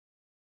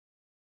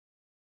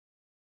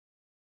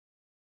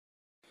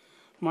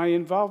My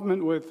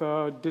involvement with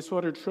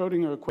disordered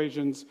Schrödinger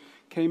equations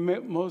came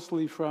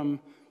mostly from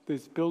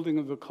this building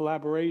of the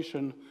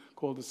collaboration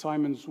called the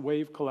Simon's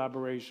wave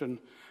collaboration.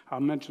 I'll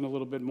mention a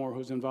little bit more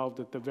who's involved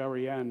at the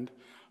very end.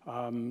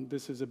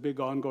 This is a big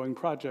ongoing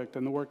project,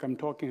 and the work I'm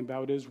talking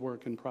about is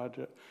work in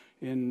progress.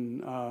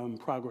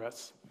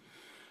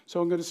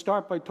 So I'm going to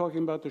start by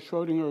talking about the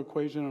Schrödinger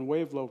equation and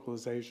wave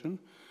localization.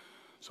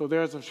 So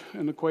there's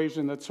an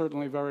equation that's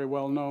certainly very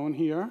well known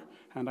here,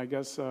 and I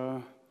guess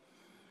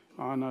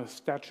on a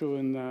statue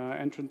in the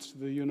entrance to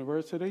the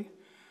university.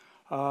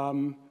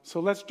 So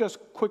let's just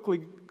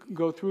quickly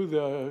go through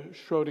the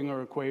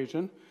Schrödinger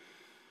equation.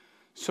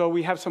 So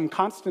we have some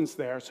constants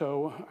there.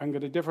 So I'm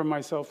going to differ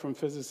myself from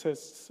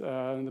physicists.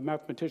 The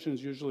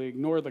mathematicians usually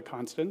ignore the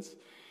constants,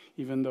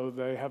 even though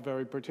they have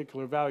very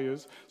particular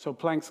values. So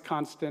Planck's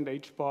constant,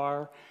 h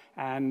bar,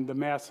 and the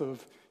mass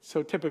of,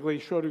 so typically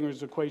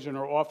Schrödinger's equation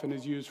often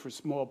is used for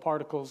small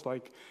particles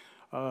like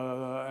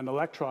an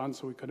electron,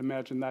 so we could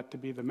imagine that to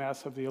be the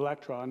mass of the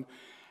electron.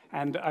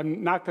 And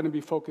I'm not going to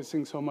be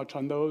focusing so much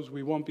on those.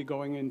 We won't be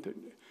going into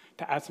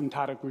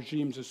asymptotic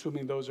regimes,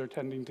 assuming those are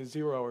tending to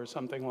zero or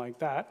something like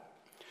that.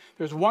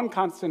 There's one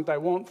constant I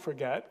won't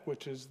forget,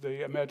 which is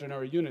the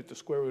imaginary unit, the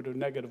square root of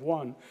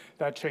 -1.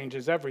 That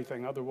changes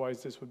everything.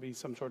 Otherwise, this would be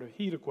some sort of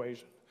heat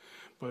equation.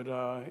 But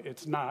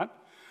it's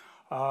not.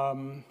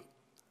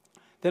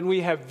 Then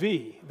we have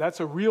v. That's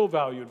a real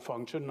valued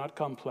function, not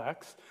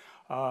complex,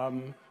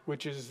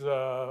 which is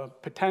the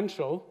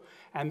potential.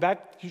 And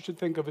that you should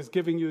think of as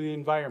giving you the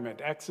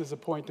environment. X is a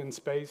point in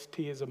space,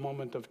 t is a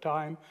moment of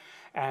time,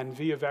 and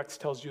v of x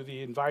tells you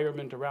the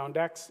environment around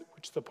x,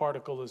 which the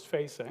particle is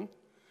facing.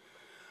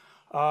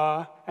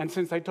 And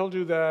since I told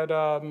you that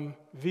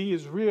v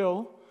is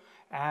real,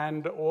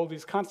 and all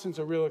these constants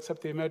are real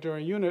except the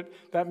imaginary unit,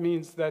 that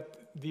means that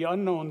the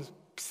unknown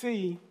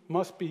psi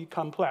must be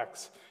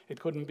complex. It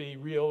couldn't be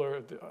real,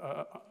 or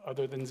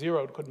other than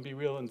zero, it couldn't be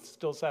real and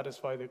still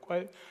satisfy the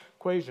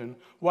equation.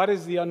 What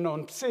is the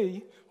unknown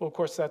psi? Well, of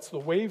course, that's the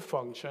wave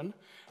function,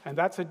 and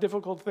that's a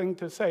difficult thing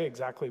to say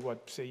exactly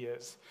what psi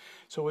is.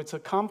 So it's a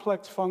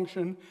complex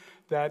function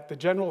that the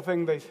general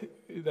thing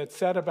that's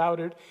said about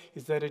it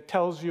is that it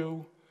tells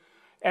you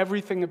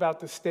everything about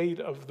the state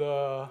of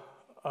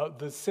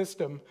the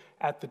system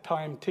at the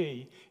time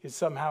t is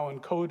somehow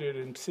encoded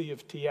in psi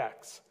of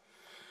tx.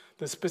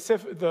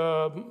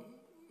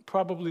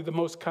 Probably the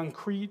most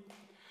concrete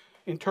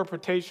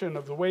interpretation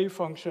of the wave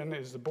function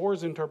is the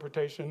Bohr's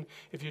interpretation.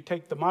 If you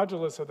take the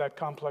modulus of that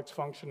complex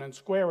function and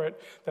square it,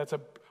 that's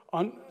a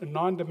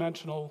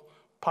non-dimensional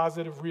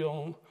positive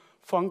real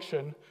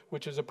function,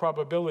 which is a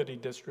probability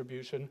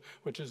distribution,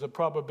 which is a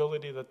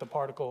probability that the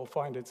particle will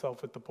find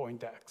itself at the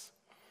point x.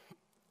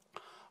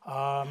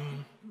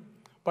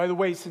 By the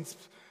way, since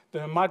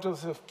the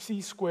modulus of psi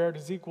squared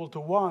is equal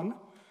to 1,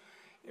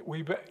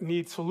 we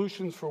need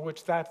solutions for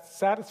which that's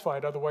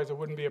satisfied, otherwise it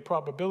wouldn't be a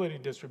probability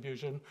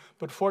distribution.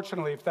 But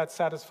fortunately, if that's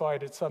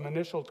satisfied at some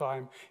initial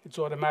time, it's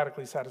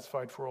automatically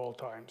satisfied for all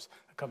times.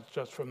 It comes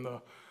just from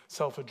the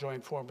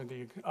self-adjoint form of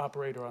the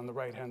operator on the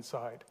right-hand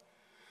side.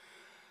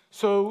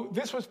 So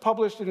this was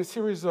published in a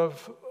series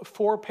of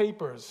 4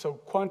 papers. So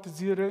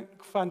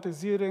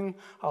Quantisierung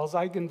als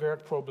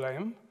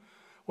Eigenwertproblem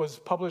was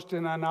published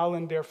in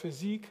Annalen der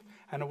Physik,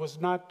 and it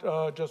was not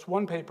just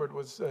one paper, it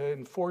was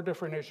in 4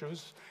 different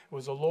issues. It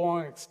was a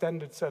long,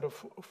 extended set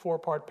of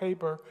 4-part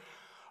paper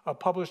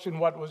published in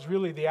what was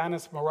really the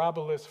annus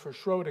mirabilis for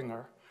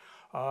Schrödinger.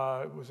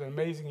 It was an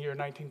amazing year,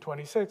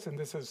 1926, and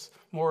this is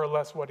more or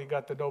less what he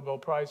got the Nobel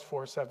Prize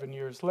for 7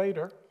 years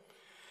later.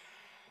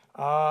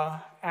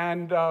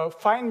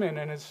 Feynman,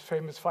 in his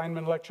famous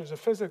Feynman Lectures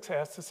of Physics,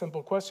 asked a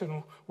simple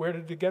question: where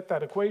did you get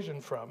that equation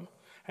from?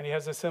 And he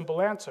has a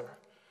simple answer: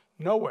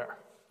 nowhere.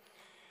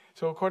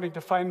 So according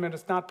to Feynman,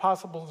 it's not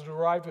possible to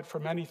derive it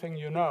from anything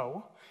you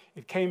know.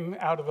 It came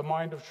out of the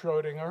mind of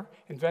Schrödinger,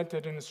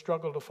 invented in a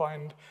struggle to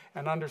find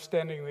an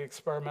understanding of the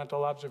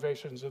experimental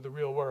observations of the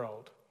real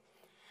world.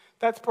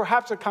 That's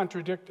perhaps a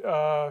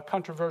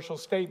controversial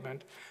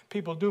statement.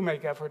 People do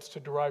make efforts to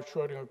derive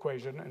Schrödinger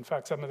equation. In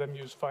fact, some of them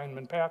use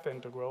Feynman path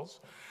integrals.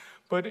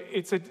 But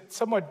it's a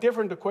somewhat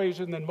different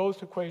equation than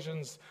most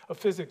equations of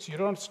physics. You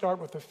don't start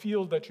with a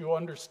field that you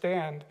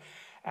understand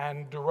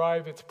and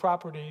derive its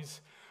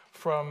properties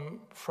from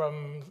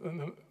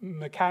the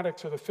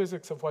mechanics or the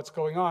physics of what's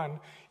going on.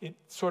 It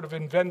sort of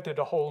invented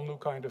a whole new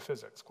kind of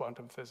physics,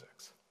 quantum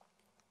physics.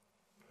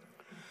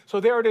 So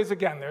there it is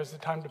again. There's the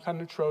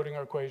time-dependent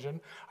Schrödinger equation.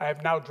 I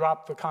have now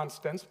dropped the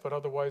constants, but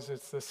otherwise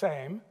it's the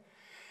same.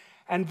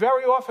 And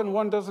very often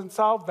one doesn't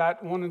solve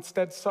that. One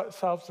instead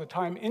solves the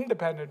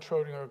time-independent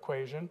Schrödinger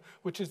equation,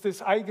 which is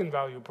this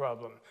eigenvalue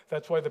problem.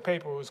 That's why the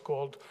paper was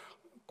called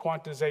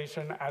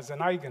Quantization as an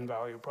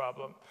Eigenvalue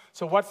Problem.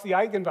 So what's the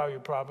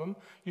eigenvalue problem?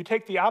 You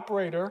take the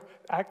operator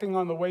acting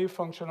on the wave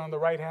function on the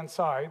right-hand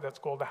side. That's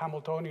called the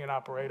Hamiltonian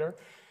operator.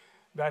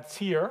 That's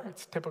here.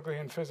 It's typically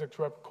in physics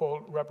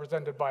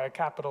represented by a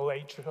capital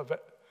H of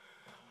it.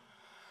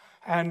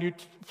 And you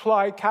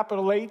apply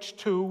capital H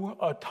to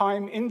a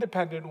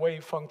time-independent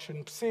wave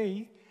function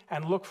psi,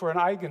 and look for an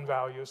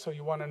eigenvalue. So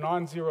you want a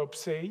non-zero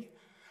psi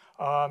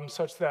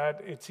such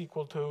that it's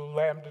equal to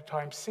lambda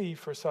times c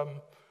for some,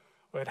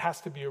 well, it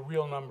has to be a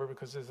real number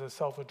because it's a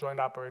self-adjoint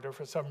operator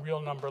for some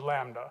real number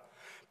lambda.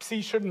 Psi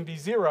shouldn't be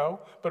 0,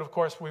 but of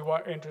course we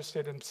were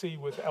interested in psi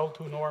with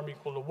L2 norm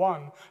equal to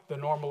 1, the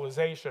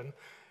normalization,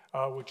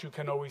 which you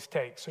can always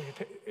take, so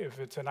if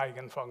it's an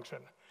eigenfunction.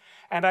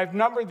 And I've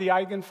numbered the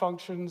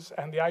eigenfunctions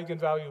and the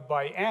eigenvalue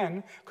by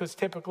n, because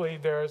typically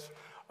there's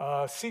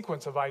a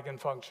sequence of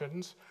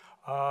eigenfunctions,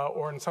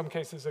 or in some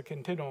cases a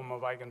continuum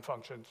of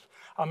eigenfunctions.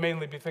 I'll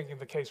mainly be thinking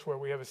the case where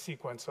we have a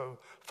sequence, so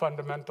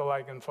fundamental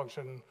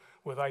eigenfunction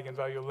with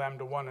eigenvalue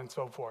lambda 1 and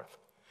so forth.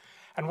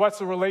 And what's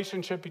the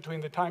relationship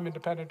between the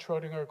time-independent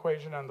Schrödinger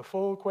equation and the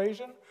full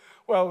equation?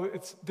 Well,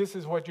 this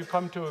is what you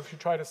come to if you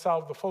try to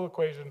solve the full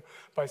equation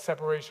by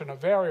separation of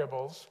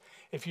variables.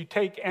 If you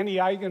take any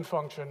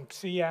eigenfunction,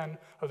 Cn,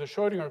 of the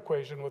Schrödinger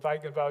equation with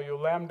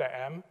eigenvalue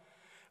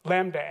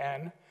lambda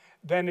n,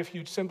 then if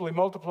you simply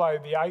multiply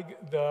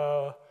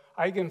the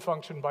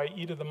eigenfunction by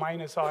e to the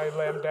minus I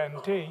lambda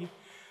nt,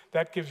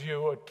 that gives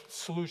you a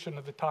solution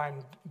of the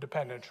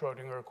time-dependent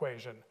Schrödinger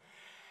equation.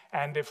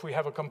 And if we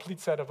have a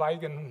complete set of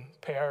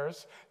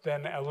eigenpairs,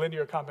 then a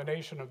linear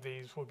combination of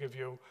these will give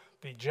you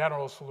the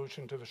general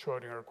solution to the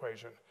Schrödinger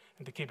equation.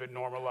 And to keep it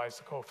normalized,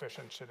 the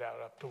coefficient should add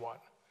up to 1.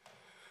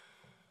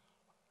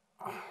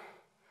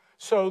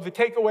 So the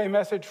takeaway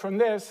message from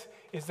this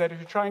is that if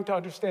you're trying to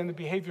understand the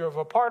behavior of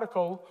a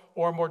particle,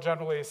 or more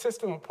generally a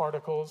system of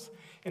particles,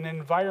 in an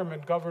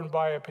environment governed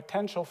by a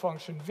potential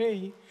function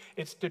v,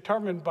 it's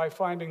determined by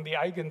finding the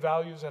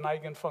eigenvalues and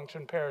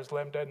eigenfunction pairs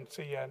lambda and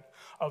Cn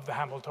of the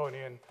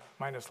Hamiltonian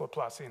minus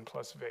Laplacian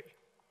plus v.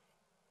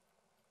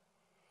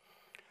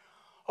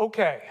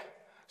 Okay,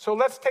 so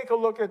let's take a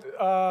look at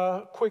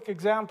quick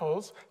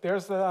examples.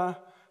 There's the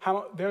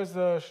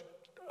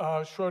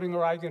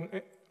Schrödinger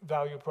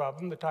eigenvalue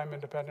problem, the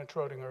time-independent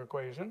Schrödinger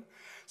equation.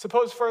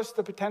 Suppose first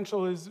the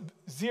potential is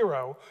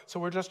 0, so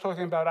we're just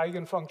talking about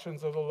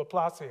eigenfunctions of the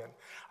Laplacian.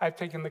 I've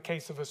taken the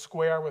case of a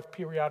square with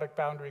periodic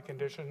boundary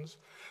conditions.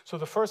 So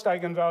the first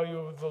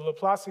eigenvalue of the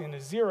Laplacian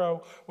is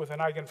 0, with an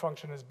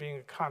eigenfunction as being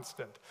a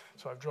constant.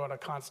 So I've drawn a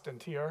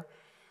constant here.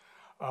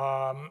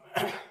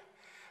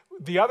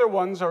 The other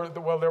ones are,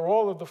 well, they're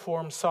all of the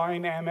form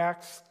sine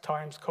mx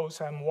times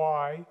cos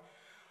my,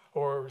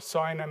 or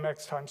sine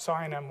mx times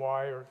sine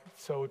my, or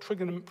so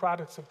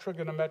products of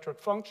trigonometric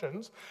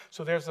functions.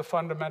 So there's the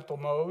fundamental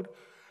mode,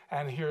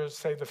 and here's,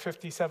 say, the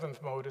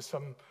 57th mode is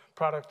some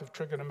product of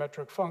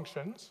trigonometric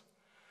functions.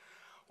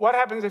 What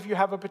happens if you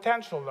have a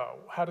potential, though?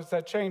 How does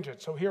that change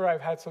it? So here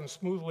I've had some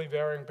smoothly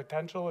varying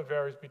potential. It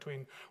varies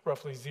between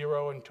roughly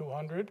 0 and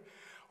 200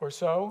 or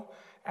so.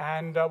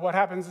 And what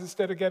happens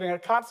instead of getting a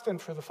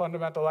constant for the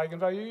fundamental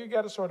eigenvalue, you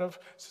get a sort of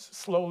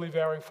slowly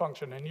varying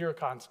function, a near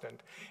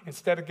constant.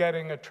 Instead of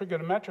getting a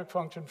trigonometric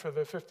function for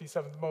the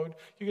 57th mode,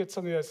 you get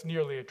something that's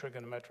nearly a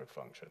trigonometric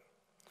function.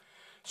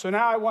 So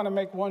now I want to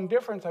make one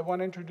difference. I want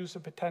to introduce a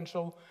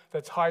potential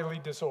that's highly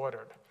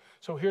disordered.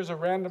 So here's a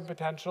random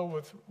potential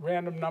with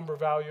random number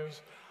values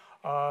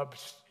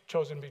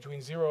chosen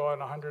between 0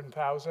 and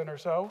 100,000 or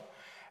so,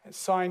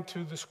 assigned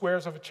to the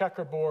squares of a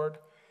checkerboard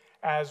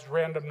as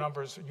random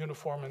numbers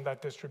uniform in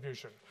that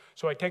distribution.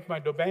 So I take my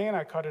domain,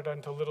 I cut it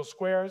into little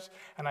squares,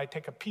 and I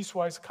take a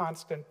piecewise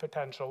constant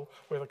potential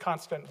where the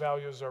constant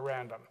values are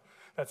random.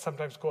 That's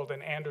sometimes called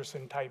an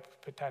Anderson-type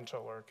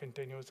potential or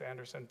continuous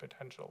Anderson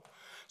potential.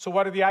 So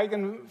what do the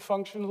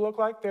eigenfunctions look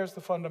like? There's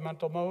the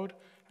fundamental mode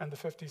and the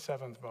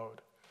 57th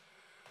mode.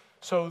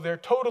 So they're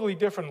totally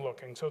different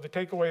looking. So the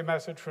takeaway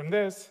message from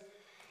this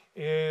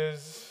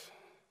is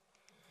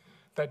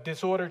that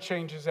disorder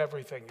changes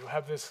everything. You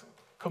have this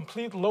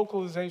complete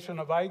localization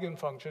of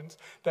eigenfunctions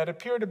that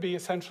appear to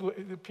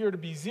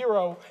be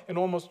 0 in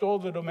almost all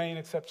the domain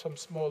except some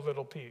small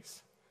little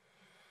piece.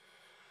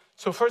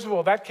 So first of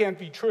all, that can't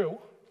be true.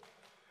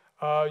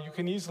 You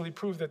can easily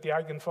prove that the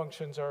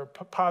eigenfunctions are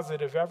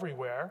positive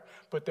everywhere,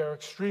 but they're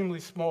extremely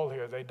small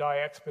here. They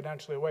die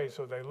exponentially away,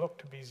 so they look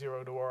to be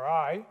 0 to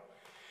Ri.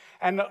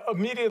 And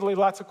immediately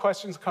lots of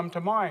questions come to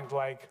mind,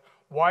 like,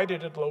 why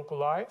did it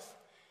localize?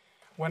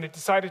 When it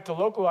decided to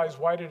localize,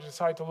 why did it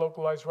decide to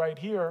localize right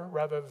here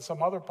rather than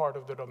some other part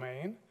of the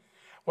domain?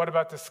 What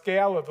about the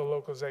scale of the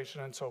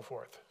localization and so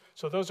forth?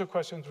 So those are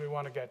questions we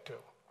want to get to.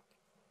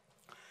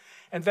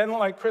 And then,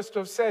 like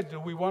Christoph said, do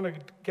we want to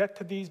get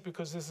to these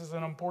because this is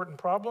an important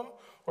problem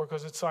or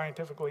because it's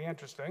scientifically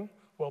interesting?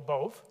 Well,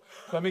 both.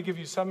 Let me give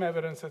you some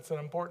evidence it's an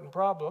important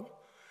problem.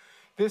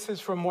 This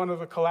is from one of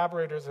the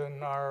collaborators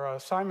in our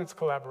Simon's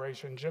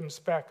collaboration, Jim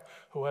Speck,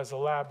 who has a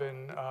lab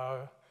in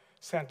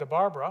Santa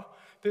Barbara.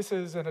 This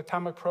is an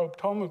atomic probe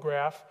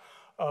tomograph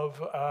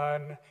of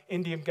an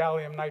indium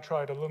gallium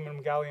nitride,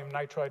 aluminum gallium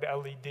nitride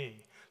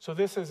LED. So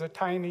this is a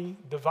tiny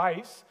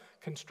device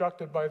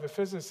constructed by the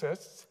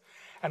physicists.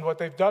 And what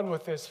they've done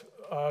with this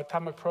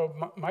atomic probe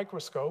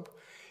microscope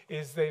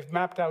is they've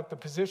mapped out the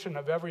position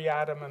of every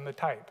atom and the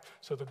type.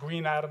 So the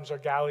green atoms are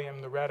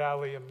gallium, the red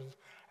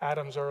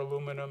atoms are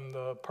aluminum,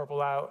 the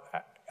purple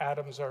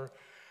atoms are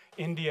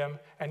indium,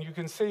 and you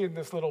can see in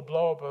this little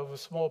blow-up of a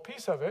small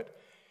piece of it,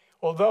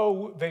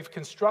 although they've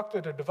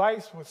constructed a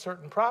device with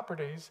certain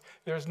properties,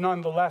 there's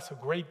nonetheless a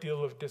great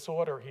deal of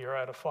disorder here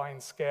at a fine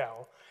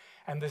scale.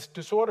 And this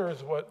disorder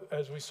is what,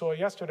 as we saw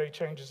yesterday,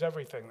 changes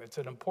everything. It's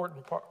an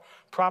important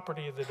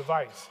property of the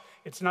device.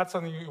 It's not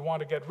something you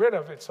want to get rid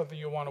of, it's something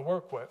you want to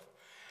work with.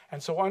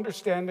 And so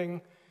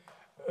understanding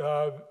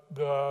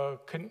the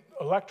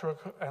electric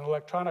and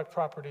electronic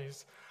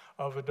properties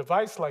of a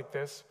device like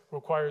this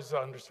requires the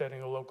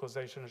understanding of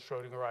localization of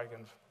Schrödinger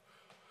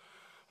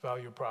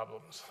eigenvalue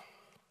problems.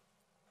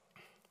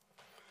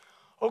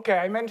 Okay,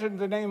 I mentioned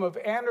the name of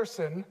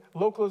Anderson.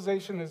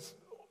 Localization is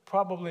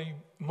probably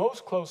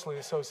most closely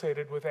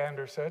associated with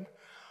Anderson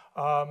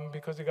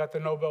because he got the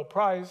Nobel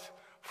Prize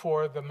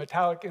for the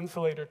metallic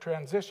insulator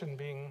transition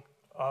being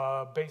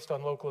based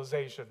on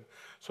localization.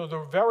 So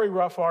the very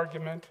rough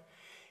argument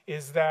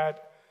is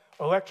that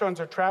electrons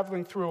are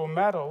traveling through a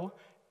metal,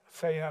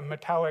 say a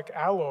metallic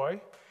alloy,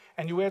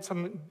 and you add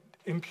some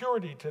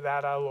impurity to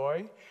that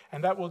alloy,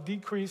 and that will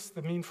decrease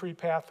the mean free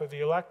path of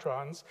the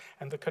electrons,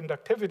 and the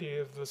conductivity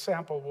of the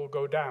sample will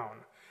go down.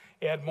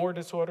 Add more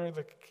disorder,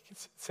 the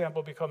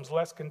sample becomes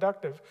less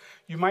conductive.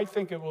 You might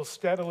think it will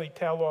steadily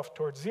tail off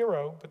towards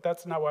zero, but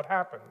that's not what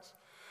happens.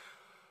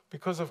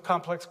 Because of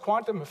complex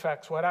quantum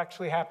effects, what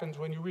actually happens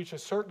when you reach a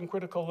certain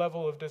critical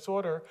level of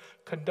disorder,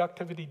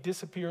 conductivity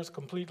disappears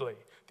completely.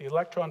 The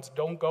electrons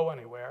don't go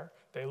anywhere,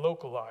 they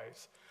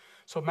localize.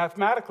 So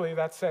mathematically,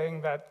 that's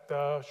saying that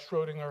the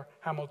Schrödinger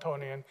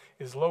Hamiltonian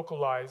is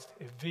localized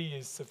if V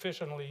is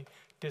sufficiently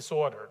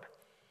disordered.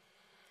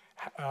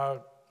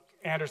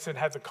 Anderson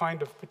had the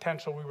kind of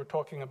potential we were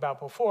talking about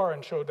before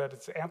and showed that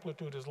its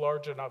amplitude is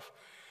large enough,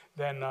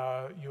 then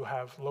you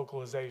have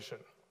localization.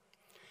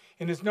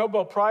 In his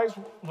Nobel Prize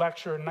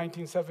lecture in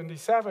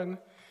 1977,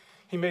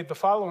 he made the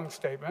following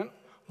statement: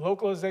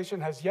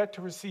 localization has yet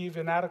to receive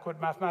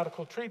inadequate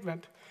mathematical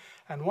treatment,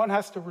 and one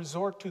has to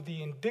resort to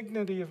the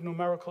indignity of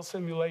numerical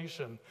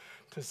simulation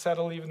to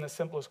settle even the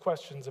simplest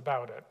questions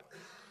about it.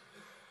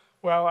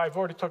 Well, I've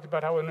already talked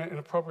about how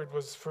inappropriate it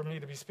was for me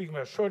to be speaking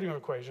about a Schrödinger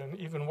equation.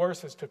 Even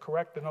worse is to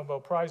correct the Nobel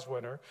Prize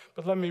winner,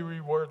 but let me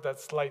reword that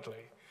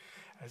slightly.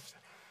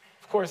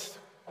 Of course,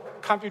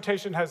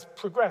 computation has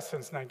progressed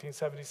since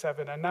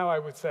 1977, and now I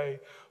would say,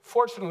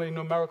 fortunately,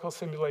 numerical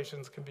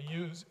simulations can be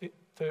used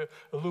to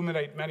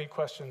illuminate many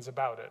questions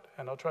about it,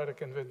 and I'll try to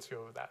convince you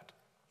of that.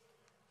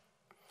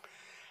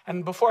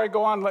 And before I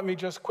go on, let me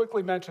just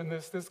quickly mention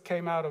this. This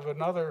came out of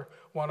another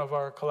one of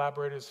our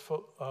collaborators,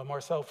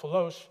 Marcel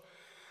Faloche.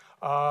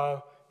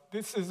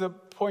 This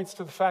points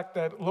to the fact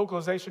that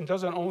localization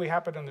doesn't only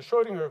happen in the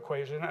Schrödinger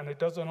equation, and it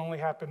doesn't only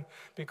happen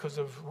because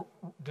of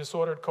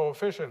disordered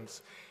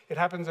coefficients. It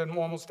happens in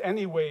almost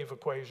any wave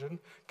equation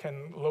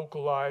can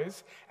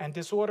localize, and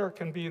disorder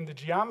can be in the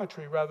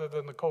geometry rather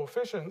than the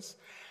coefficients,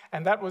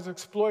 and that was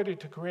exploited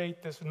to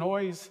create this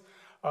noise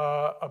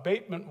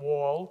abatement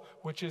wall,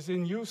 which is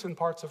in use in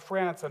parts of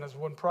France and has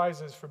won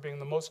prizes for being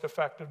the most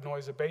effective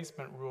noise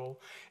abatement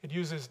rule. It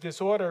uses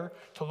disorder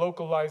to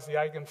localize the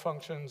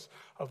eigenfunctions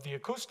of the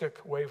acoustic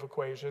wave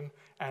equation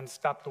and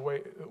stop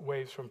the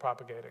waves from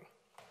propagating.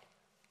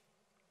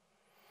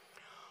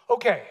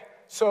 Okay,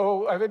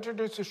 so I've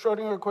introduced the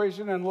Schrödinger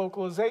equation and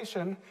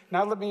localization.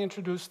 Now let me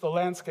introduce the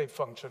landscape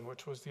function,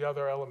 which was the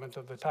other element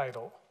of the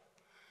title.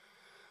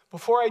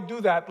 Before I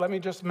do that, let me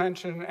just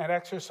mention an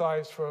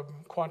exercise from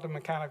Quantum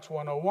Mechanics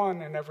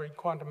 101 in every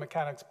quantum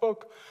mechanics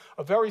book.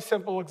 A very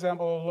simple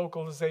example of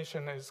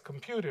localization is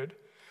computed.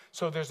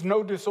 So there's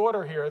no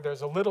disorder here.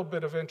 There's a little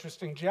bit of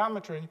interesting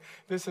geometry.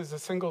 This is a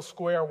single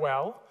square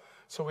well.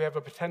 So we have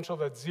a potential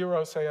that's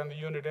 0, say, on the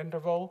unit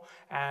interval,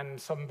 and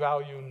some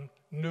value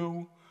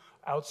nu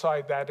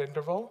outside that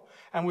interval.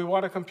 And we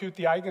want to compute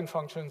the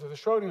eigenfunctions of the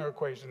Schrödinger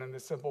equation in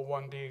this simple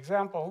 1D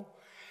example.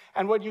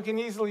 And what you can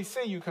easily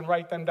see, you can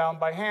write them down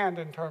by hand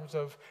in terms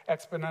of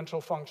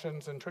exponential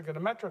functions and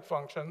trigonometric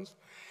functions.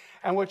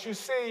 And what you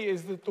see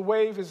is that the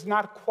wave is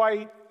not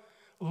quite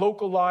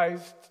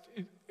localized.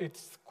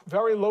 It's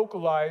very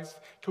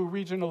localized to a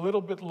region a little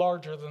bit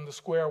larger than the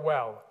square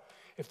well.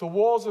 If the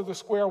walls of the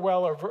square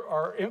well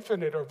are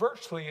infinite or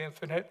virtually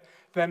infinite,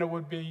 then it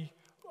would be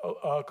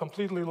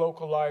completely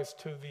localized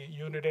to the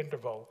unit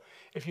interval.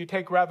 If you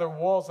take rather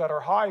walls that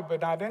are high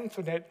but not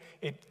infinite,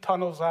 it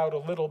tunnels out a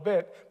little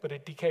bit, but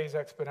it decays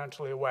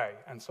exponentially away,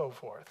 and so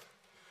forth.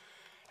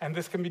 And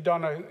this can be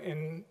done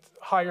in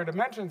higher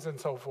dimensions and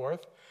so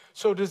forth.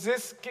 So does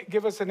this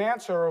give us an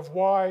answer of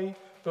why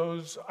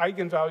those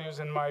eigenvalues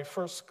in my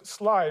first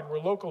slide were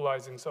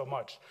localizing so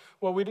much?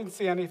 Well, we didn't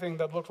see anything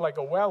that looked like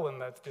a well in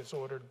that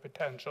disordered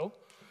potential.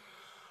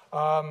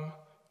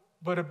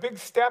 But a big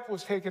step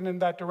was taken in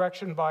that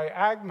direction by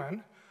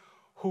Agman,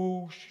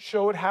 who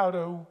showed how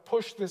to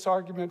push this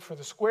argument for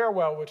the square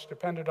well, which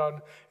depended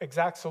on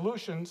exact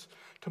solutions,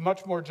 to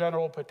much more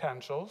general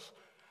potentials.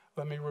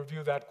 Let me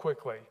review that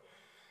quickly.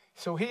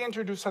 So he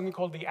introduced something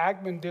called the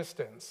Agman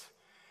distance,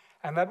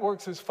 and that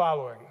works as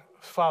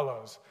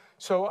follows.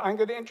 So I'm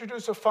going to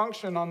introduce a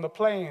function on the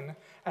plane,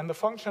 and the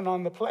function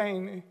on the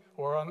plane,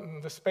 or on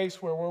the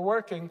space where we're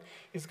working,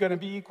 is going to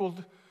be equal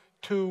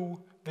to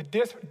the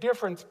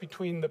difference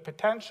between the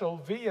potential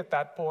V at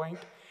that point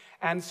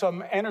and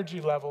some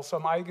energy level,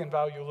 some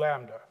eigenvalue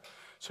lambda.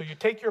 So you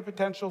take your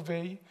potential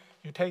V,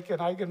 you take an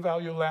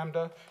eigenvalue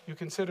lambda, you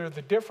consider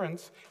the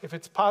difference. If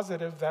it's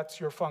positive, that's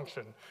your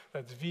function.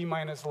 That's V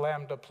minus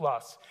lambda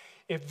plus.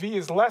 If V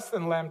is less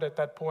than lambda at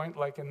that point,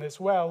 like in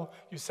this well,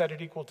 you set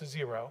it equal to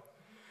 0.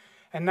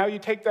 And now you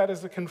take that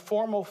as a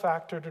conformal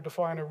factor to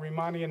define a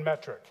Riemannian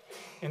metric.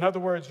 In other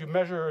words, you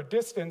measure a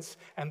distance,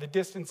 and the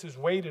distance is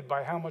weighted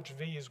by how much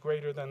V is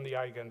greater than the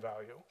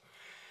eigenvalue.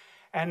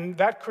 And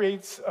that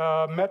creates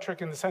a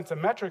metric in the sense of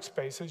metric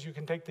spaces. You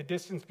can take the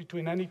distance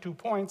between any 2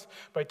 points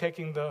by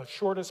taking the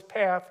shortest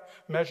path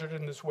measured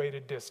in this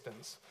weighted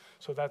distance.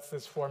 So that's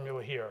this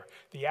formula here.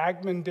 The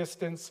Agman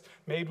distance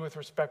made with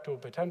respect to a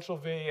potential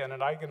V and an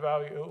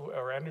eigenvalue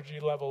or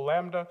energy level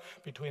lambda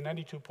between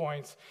any 2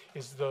 points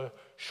is the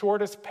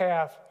shortest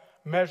path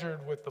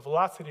measured with the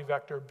velocity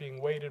vector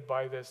being weighted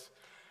by this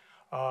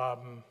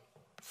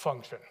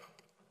function.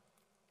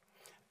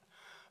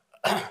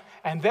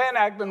 And then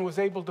Agman was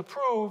able to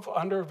prove,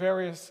 under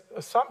various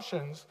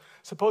assumptions,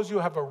 suppose you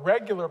have a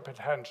regular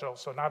potential,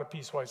 so not a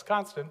piecewise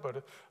constant,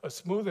 but a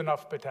smooth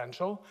enough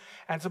potential,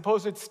 and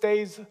suppose it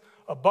stays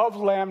above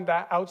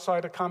lambda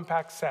outside a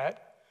compact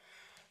set,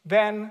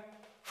 then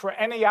for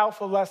any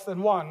alpha less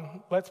than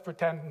 1, let's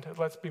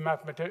be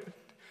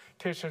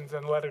mathematicians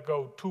and let it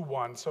go to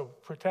 1, so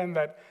pretend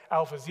that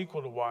alpha is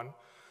equal to 1.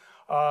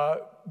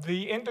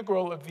 The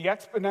integral of the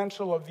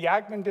exponential of the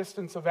Agman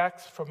distance of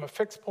x from a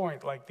fixed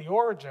point, like the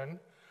origin,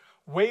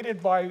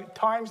 weighted by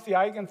times the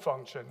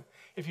eigenfunction,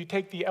 if you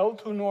take the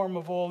L2 norm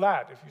of all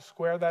that, if you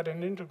square that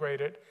and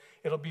integrate it,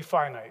 it'll be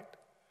finite.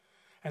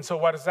 And so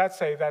what does that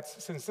say?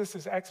 That's, since this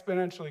is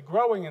exponentially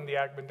growing in the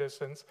Agman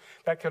distance,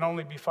 that can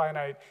only be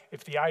finite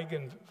if the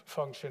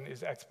eigenfunction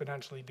is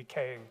exponentially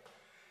decaying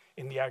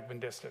in the Agman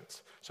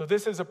distance. So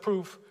this is a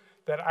proof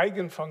that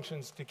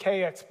eigenfunctions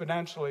decay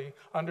exponentially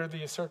under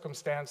the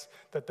circumstance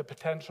that the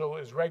potential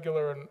is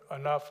regular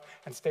enough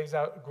and stays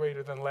out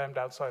greater than lambda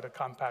outside a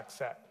compact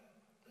set.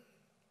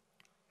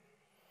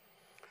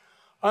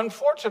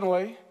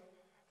 Unfortunately,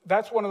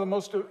 that's one of the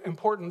most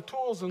important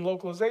tools in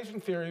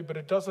localization theory, but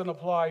it doesn't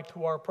apply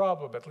to our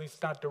problem, at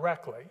least not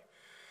directly.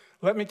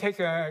 Let me take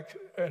an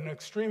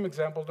extreme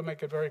example to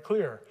make it very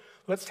clear.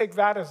 Let's take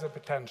that as a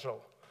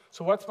potential.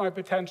 So what's my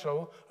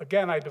potential?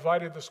 Again, I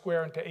divided the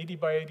square into 80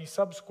 by 80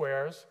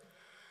 subsquares.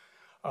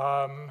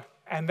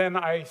 And then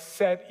I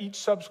set each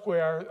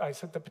subsquare, I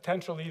set the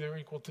potential either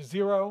equal to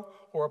 0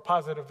 or a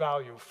positive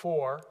value,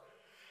 4.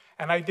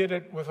 And I did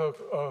it with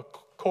a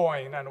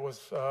coin, and it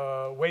was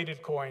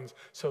weighted coins.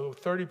 So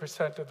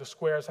 30% of the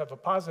squares have a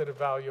positive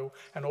value,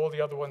 and all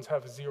the other ones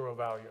have a 0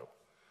 value.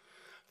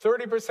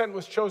 30%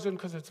 was chosen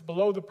because it's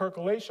below the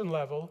percolation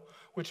level,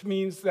 which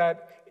means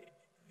that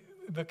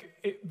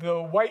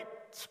the white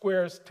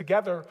squares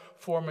together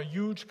form a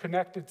huge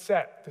connected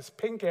set. This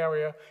pink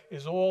area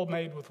is all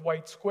made with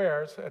white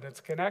squares, and it's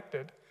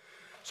connected.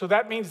 So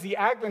that means the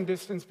Agman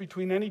distance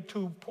between any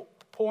 2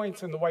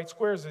 points in the white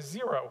squares is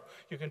 0.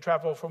 You can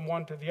travel from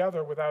one to the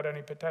other without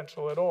any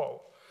potential at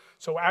all.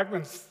 So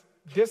Agman's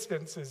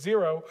distance is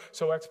 0,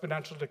 so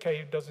exponential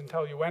decay doesn't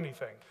tell you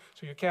anything.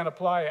 So you can't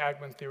apply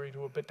Agman theory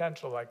to a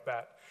potential like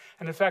that.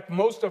 And in fact,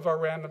 most of our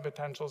random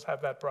potentials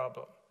have that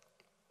problem.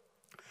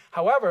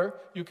 However,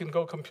 you can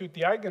go compute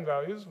the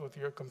eigenvalues with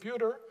your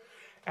computer,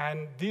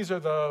 and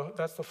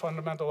that's the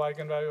fundamental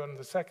eigenvalue and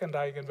the second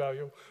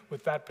eigenvalue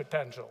with that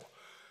potential.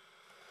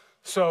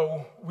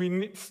 So we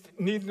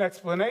need an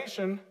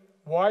explanation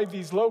why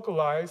these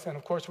localize, and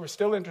of course we're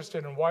still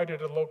interested in why did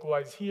it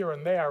localize here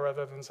and there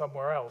rather than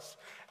somewhere else,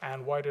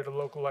 and why did it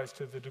localize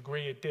to the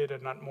degree it did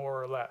and not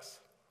more or less.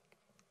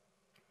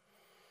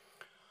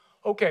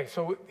 Okay,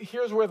 so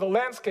here's where the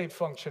landscape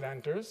function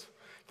enters.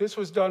 This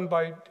was done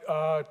by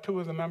 2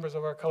 of the members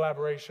of our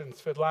collaboration,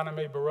 Svetlana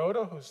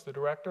May-Baroda, who's the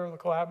director of the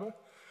collab,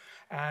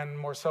 and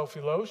Marcel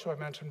Filoche, who I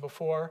mentioned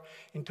before.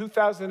 In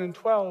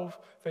 2012,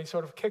 they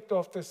sort of kicked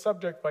off this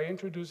subject by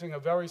introducing a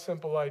very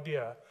simple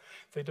idea.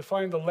 They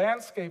defined the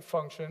landscape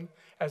function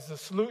as the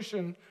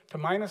solution to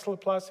minus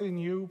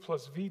Laplacian u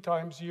plus v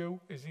times u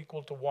is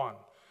equal to 1.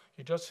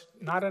 You just,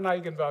 not an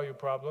eigenvalue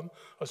problem,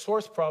 a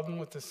source problem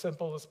with the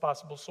simplest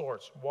possible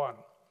source, 1.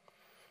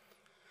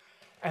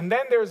 And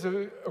then there's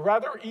a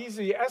rather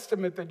easy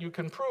estimate that you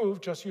can prove,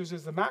 just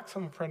uses the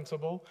maximum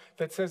principle,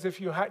 that says if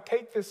you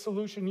take this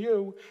solution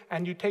u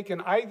and you take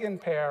an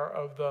eigenpair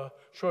of the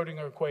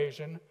Schrödinger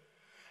equation,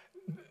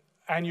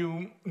 and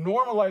you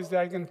normalize the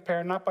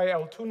eigenpair not by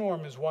L2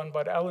 norm is 1,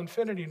 but L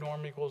infinity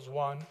norm equals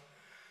 1,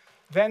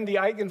 then the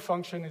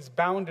eigenfunction is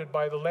bounded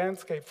by the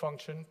landscape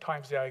function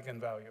times the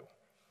eigenvalue.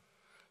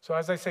 So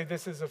as I say,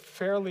 this is a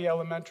fairly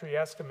elementary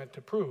estimate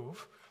to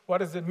prove. What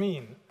does it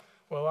mean?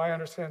 Well, I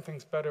understand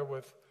things better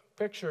with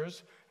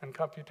pictures and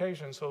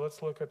computation, so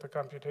let's look at the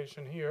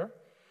computation here.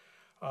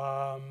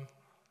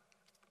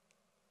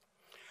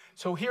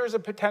 So here's a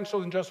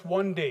potential in just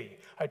 1D.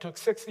 I took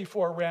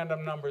 64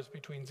 random numbers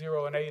between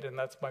 0 and 8, and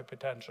that's my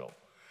potential.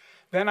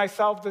 Then I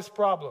solved this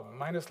problem.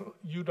 Minus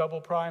u double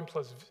prime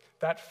plus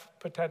that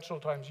potential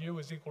times u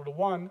is equal to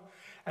 1,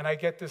 and I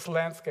get this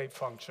landscape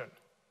function.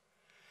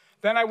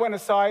 Then I went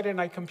aside and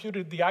I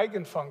computed the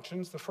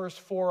eigenfunctions, the first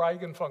 4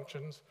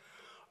 eigenfunctions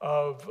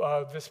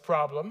of this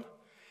problem.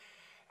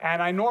 And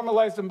I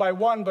normalized them by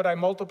 1, but I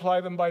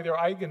multiply them by their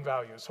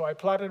eigenvalues. So I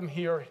plotted them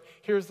here.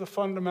 Here's the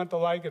fundamental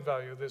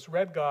eigenvalue, this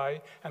red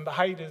guy, and the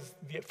height is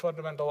the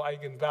fundamental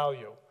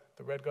eigenvalue.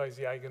 The red guy is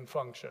the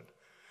eigenfunction.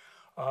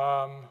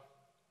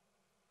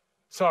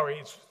 Sorry,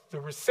 it's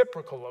the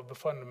reciprocal of the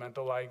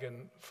fundamental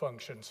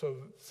eigenfunction. So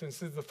since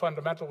this is the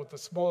fundamental with the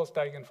smallest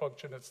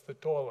eigenfunction, it's the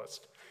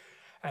tallest.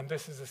 And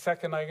this is the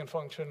second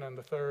eigenfunction, and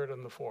the third,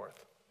 and the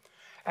fourth.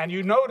 And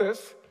you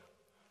notice,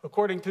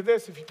 according to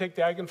this, if you take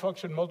the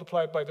eigenfunction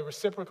multiplied by the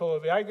reciprocal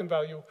of the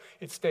eigenvalue,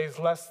 it stays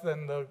less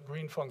than the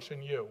green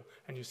function u,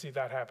 and you see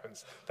that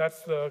happens.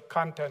 That's the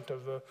content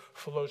of the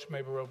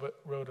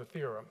Faloche-Maber-Rota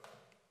theorem.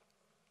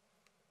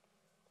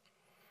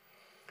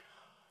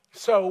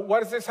 So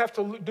what does this have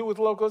to do with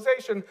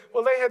localization?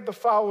 Well, they had the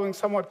following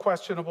somewhat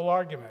questionable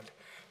argument.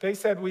 They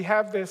said we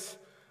have this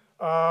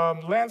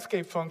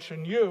landscape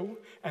function u,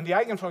 and the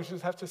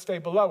eigenfunctions have to stay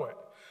below it.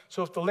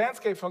 So if the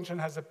landscape function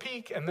has a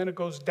peak and then it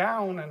goes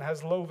down and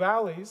has low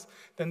valleys,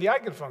 then the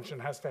eigenfunction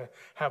has to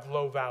have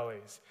low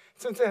valleys.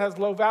 Since it has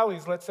low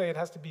valleys, let's say it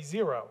has to be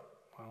 0.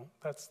 Well,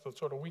 that's the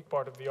sort of weak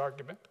part of the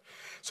argument.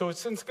 So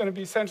since it's going to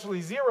be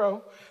essentially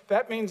 0,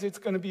 that means it's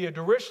going to be a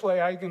Dirichlet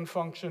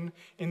eigenfunction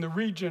in the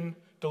region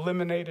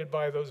delimited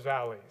by those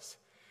valleys.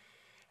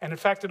 And in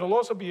fact, it'll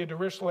also be a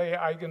Dirichlet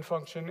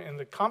eigenfunction in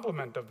the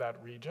complement of that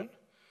region.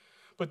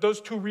 But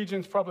those two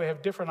regions probably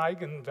have different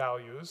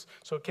eigenvalues,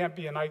 so it can't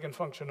be an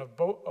eigenfunction of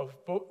both.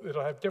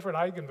 It'll have different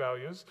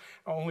eigenvalues,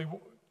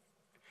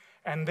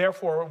 and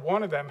therefore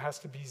one of them has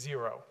to be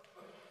 0.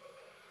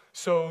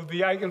 So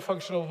the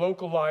eigenfunction will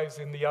localize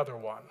in the other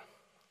one.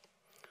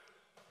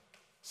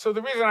 So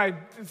the reason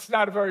it's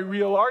not a very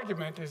real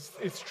argument is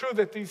it's true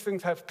that these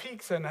things have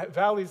peaks and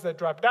valleys that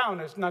drop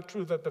down. It's not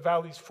true that the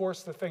valleys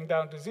force the thing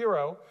down to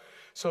 0.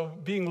 So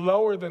being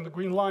lower than the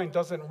green line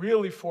doesn't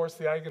really force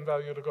the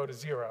eigenvalue to go to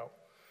 0.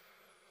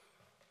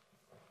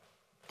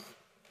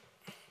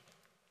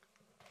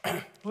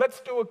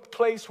 Let's do a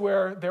place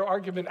where their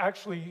argument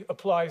actually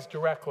applies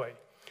directly.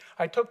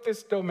 I took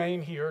this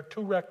domain here,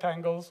 2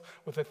 rectangles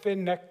with a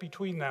thin neck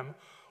between them.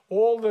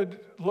 All the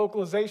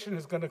localization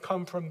is going to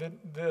come from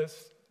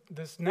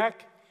this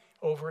neck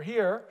over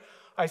here.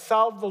 I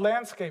solved the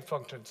landscape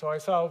function. So I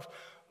solve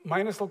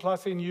minus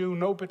Laplacian u,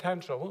 no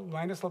potential.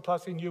 Minus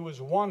Laplacian u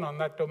is 1 on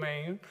that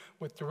domain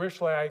with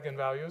Dirichlet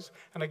eigenvalues,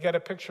 and I get a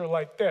picture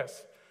like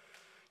this.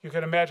 You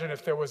can imagine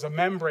if there was a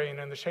membrane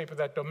in the shape of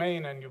that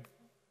domain and you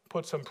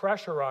put some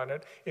pressure on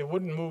it, it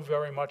wouldn't move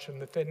very much in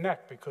the thin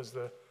neck because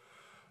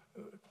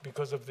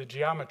of the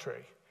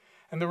geometry.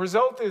 And the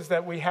result is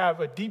that we have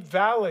a deep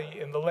valley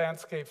in the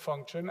landscape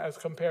function as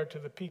compared to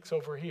the peaks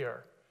over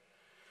here.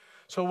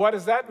 So what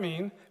does that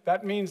mean?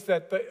 That means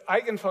that the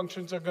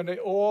eigenfunctions are going to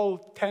all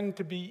tend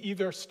to be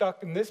either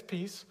stuck in this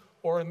piece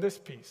or in this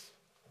piece.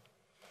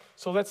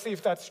 So let's see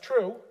if that's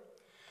true.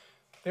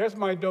 There's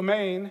my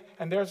domain,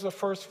 and there's the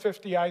first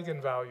 50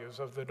 eigenvalues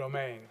of the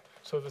domain.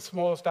 So the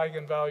smallest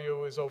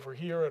eigenvalue is over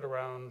here at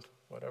around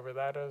whatever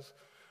that is,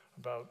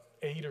 about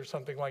 8 or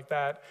something like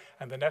that,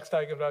 and the next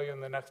eigenvalue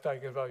and the next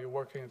eigenvalue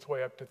working its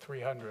way up to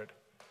 300.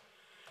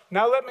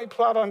 Now let me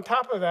plot on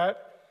top of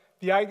that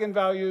the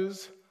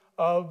eigenvalues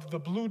of the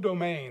blue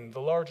domain,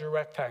 the larger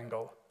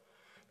rectangle.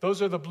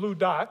 Those are the blue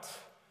dots,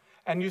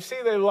 and you see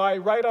they lie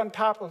right on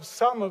top of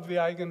some of the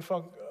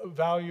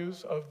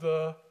eigenvalues of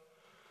the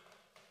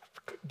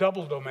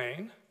double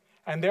domain,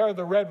 and there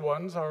the red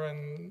ones are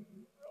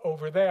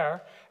over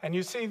there, and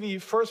you see the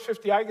first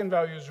 50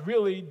 eigenvalues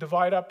really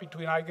divide up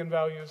between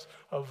eigenvalues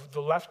of the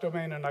left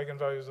domain and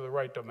eigenvalues of the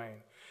right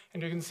domain.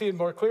 And you can see it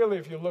more clearly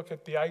if you look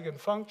at the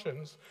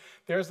eigenfunctions.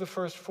 There's the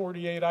first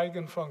 48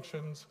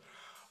 eigenfunctions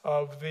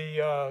of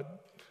the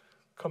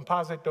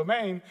composite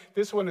domain.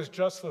 This one is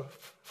just the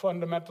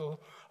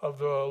fundamental of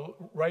the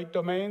right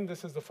domain.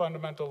 This is the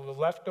fundamental of the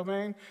left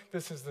domain.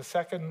 This is the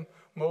second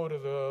mode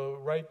of the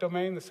right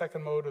domain, the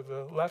second mode of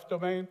the left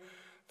domain,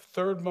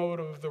 third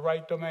mode of the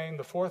right domain,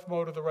 the fourth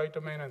mode of the right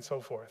domain, and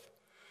so forth.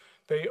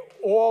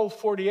 All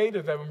 48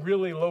 of them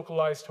really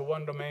localize to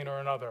one domain or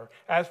another,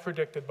 as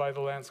predicted by the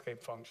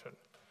landscape function.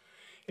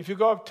 If you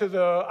go up to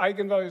the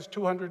eigenvalues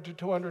 200 to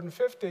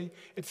 250,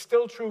 it's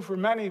still true for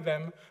many of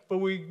them, but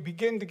we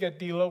begin to get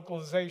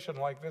delocalization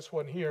like this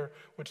one here,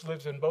 which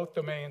lives in both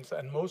domains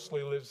and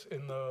mostly lives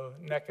in the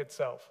neck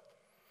itself.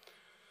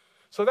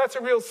 So that's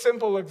a real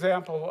simple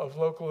example of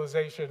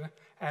localization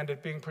and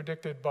it being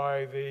predicted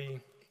by the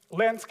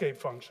landscape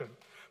function.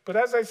 But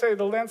as I say,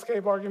 the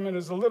landscape argument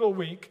is a little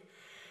weak,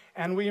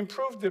 and we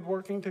improved it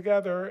working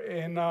together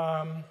in,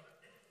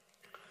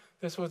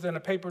 this was in a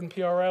paper in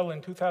PRL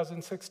in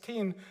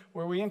 2016,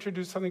 where we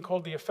introduced something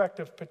called the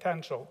effective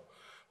potential,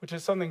 which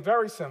is something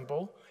very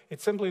simple.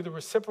 It's simply the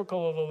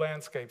reciprocal of the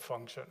landscape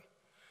function.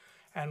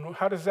 And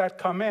how does that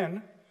come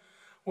in?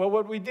 Well,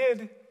 what we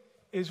did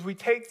is we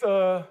take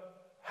the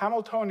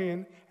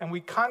Hamiltonian and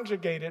we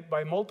conjugate it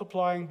by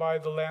multiplying by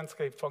the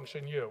landscape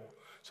function u.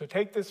 So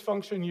take this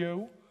function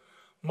u,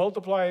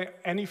 multiply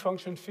any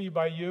function phi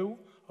by u,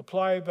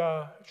 apply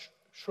the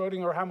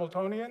Schrödinger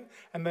Hamiltonian,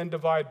 and then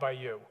divide by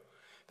u.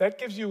 That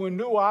gives you a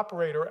new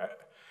operator,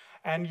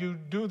 and you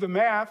do the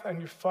math,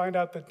 and you find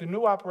out that the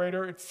new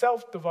operator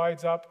itself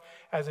divides up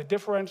as a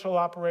differential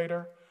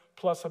operator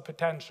plus a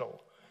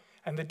potential.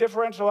 And the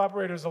differential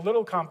operator is a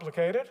little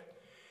complicated.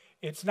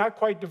 It's not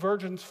quite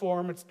divergence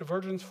form. It's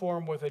divergence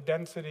form with a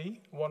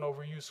density, 1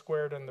 over u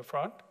squared in the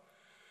front.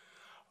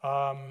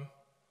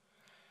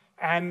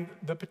 And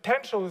the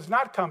potential is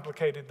not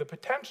complicated. The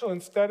potential,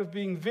 instead of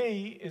being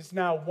v, is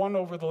now 1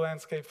 over the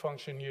landscape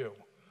function u.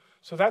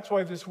 So that's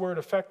why this word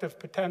effective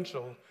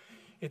potential,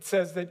 it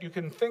says that you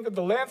can think of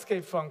the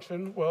landscape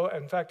function, well,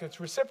 in fact, it's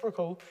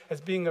reciprocal,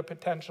 as being a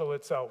potential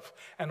itself,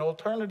 an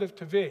alternative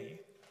to v.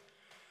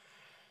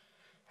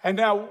 And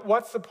now,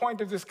 what's the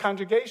point of this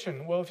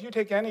conjugation? Well, if you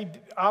take any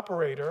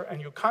operator and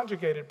you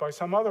conjugate it by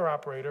some other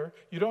operator,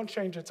 you don't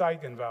change its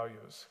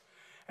eigenvalues.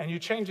 And you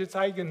change its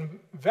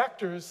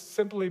eigenvectors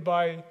simply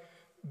by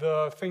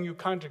the thing you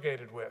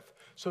conjugated with.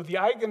 So the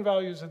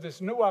eigenvalues of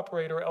this new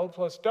operator, L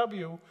plus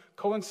W,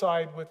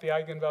 coincide with the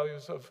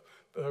eigenvalues of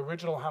the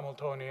original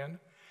Hamiltonian.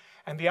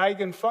 And the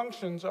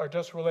eigenfunctions are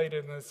just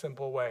related in a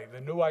simple way. The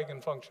new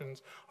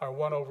eigenfunctions are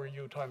 1 over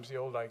u times the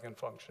old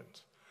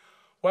eigenfunctions.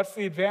 What's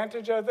the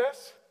advantage of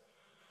this?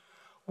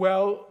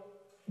 Well,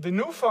 the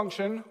new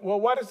function, well,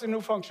 what is the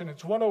new function?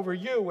 It's 1 over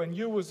u, and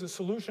u is the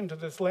solution to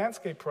this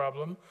landscape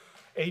problem,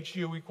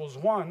 hu equals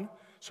 1.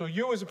 So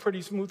u is a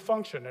pretty smooth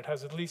function. It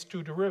has at least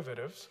 2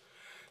 derivatives.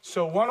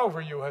 So 1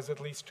 over u has at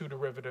least 2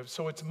 derivatives.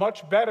 So it's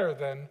much better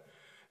than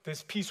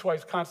this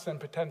piecewise constant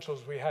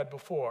potentials we had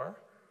before.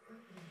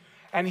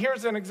 And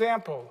here's an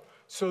example.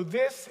 So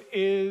this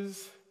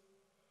is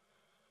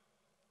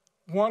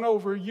 1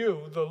 over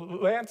u, the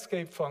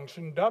landscape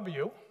function,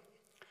 w,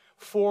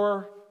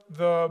 for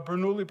the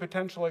Bernoulli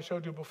potential I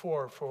showed you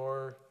before,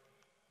 for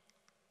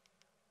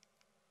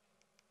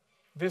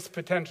this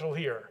potential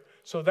here.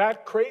 So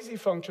that crazy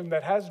function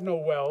that has no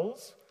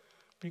wells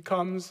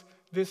becomes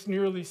this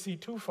nearly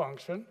C2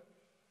 function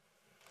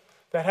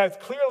that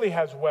clearly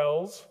has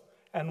wells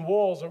and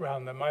walls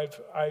around them.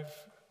 I've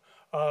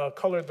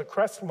colored the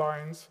crest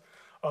lines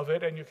of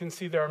it, and you can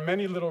see there are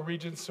many little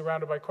regions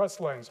surrounded by crest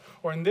lines.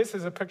 Or in this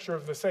is a picture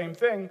of the same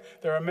thing.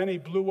 There are many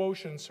blue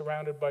oceans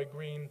surrounded by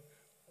green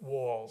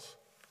walls,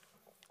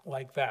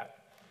 like that.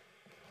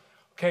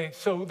 Okay,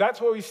 so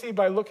that's what we see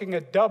by looking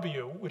at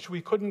W, which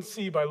we couldn't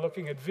see by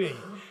looking at V.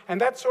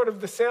 And that's sort of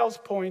the sales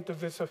point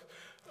of this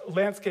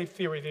landscape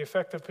theory, the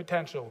effective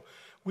potential.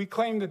 We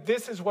claim that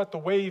this is what the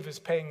wave is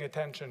paying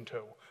attention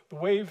to. The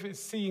wave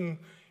is seeing,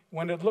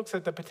 when it looks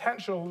at the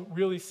potential,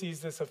 really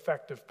sees this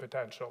effective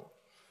potential.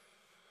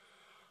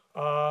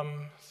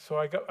 So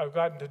I've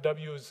gotten to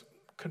W is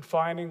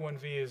confining when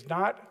V is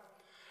not.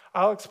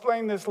 I'll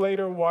explain this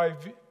later, why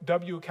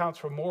W accounts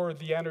for more of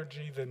the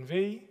energy than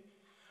V.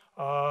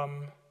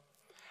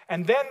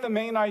 And then the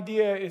main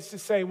idea is to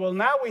say, well,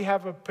 now we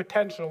have a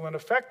potential, an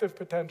effective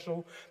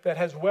potential that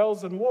has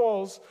wells and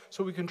walls,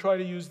 so we can try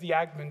to use the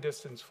Agman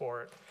distance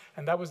for it.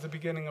 And that was the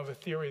beginning of a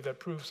theory that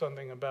proved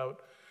something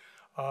about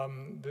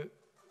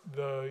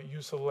the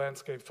use of the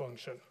landscape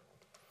function.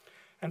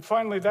 And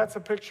finally, that's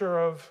a picture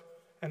of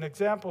an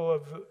example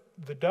of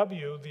the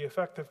W, the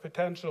effective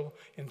potential,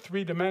 in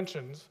 3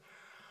 dimensions.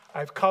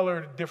 I've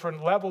colored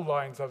different level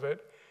lines of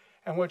it.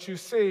 And what you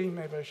see,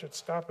 maybe I should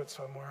stop it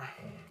somewhere.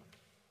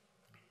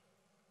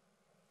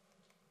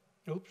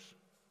 Oops,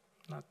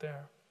 not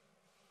there.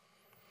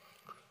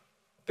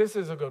 This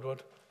is a good one.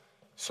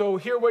 So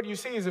here what you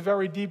see is a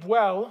very deep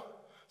well,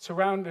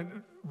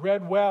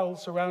 red well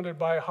surrounded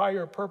by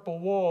higher purple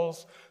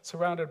walls,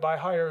 surrounded by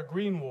higher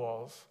green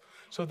walls.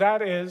 So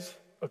that is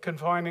a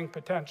confining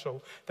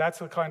potential. That's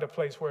the kind of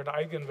place where an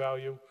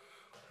eigenvalue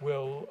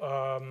will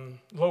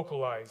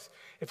localize.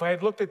 If I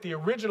had looked at the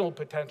original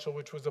potential,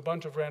 which was a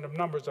bunch of random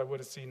numbers, I would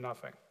have seen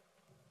nothing.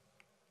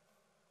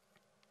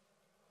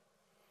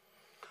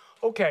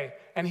 Okay,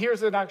 and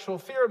here's an actual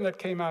theorem that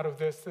came out of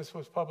this. This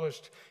was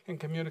published in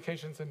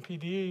Communications and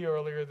PDE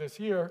earlier this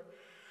year.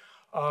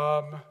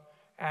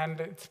 And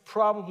it's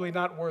probably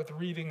not worth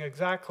reading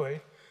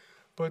exactly,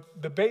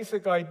 but the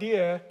basic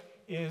idea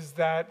is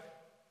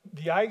that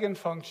the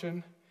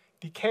eigenfunction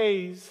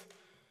decays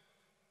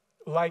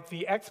like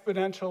the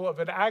exponential of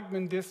an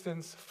Agman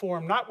distance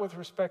form, not with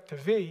respect to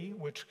V,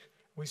 which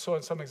we saw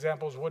in some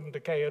examples wouldn't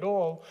decay at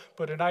all,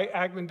 but an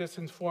Agman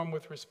distance form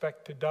with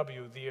respect to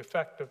W, the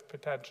effective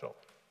potential.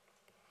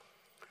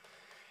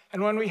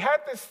 And when we had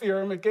this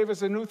theorem, it gave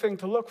us a new thing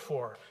to look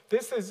for.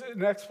 This is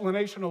an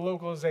explanation of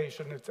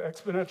localization. It's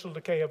exponential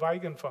decay of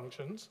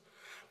eigenfunctions.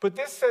 But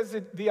this says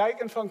that the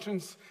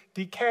eigenfunctions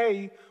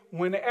decay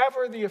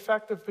whenever the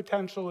effective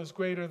potential is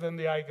greater than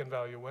the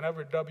eigenvalue,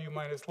 whenever W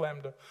minus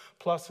lambda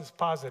plus is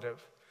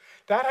positive.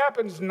 That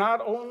happens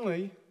not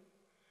only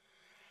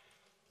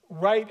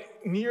right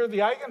near the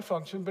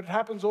eigenfunction, but it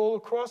happens all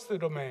across the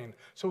domain.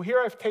 So here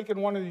I've taken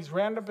one of these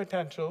random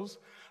potentials,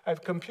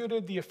 I've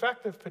computed the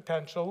effective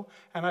potential,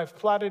 and I've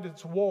plotted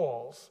its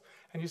walls.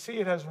 And you see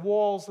it has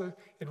walls,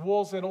 it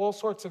walls in all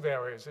sorts of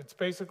areas. It's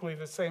basically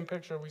the same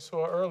picture we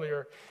saw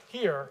earlier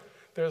here.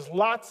 There's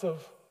lots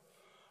of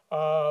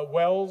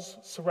wells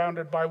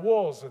surrounded by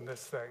walls in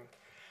this thing.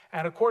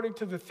 And according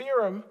to the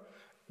theorem,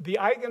 the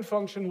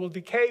eigenfunction will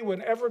decay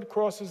whenever it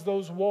crosses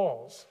those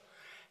walls.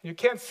 You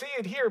can't see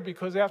it here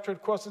because after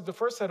it crosses the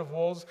first set of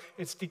walls,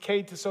 it's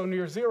decayed to so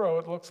near zero,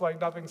 it looks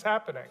like nothing's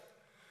happening.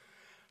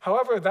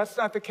 However, that's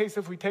not the case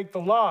if we take the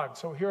log.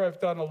 So here I've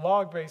done a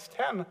log base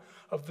 10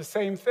 of the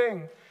same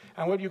thing.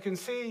 And what you can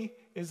see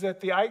is that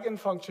the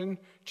eigenfunction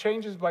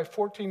changes by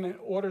 14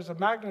 orders of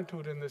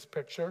magnitude in this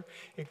picture.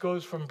 It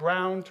goes from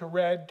brown to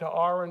red to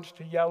orange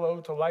to yellow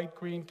to light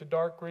green to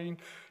dark green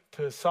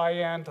to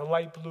cyan to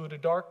light blue to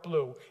dark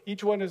blue.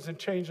 Each one is a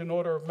change in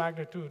order of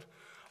magnitude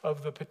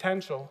of the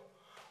potential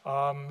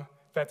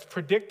that's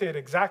predicted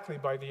exactly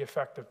by the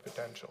effective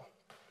potential.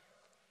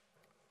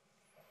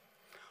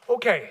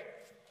 Okay,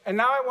 and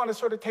now I want to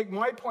sort of take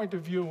my point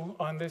of view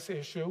on this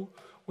issue,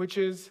 which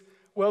is,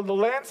 well, the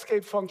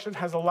landscape function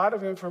has a lot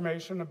of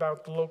information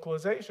about the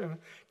localization.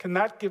 Can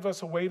that give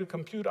us a way to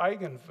compute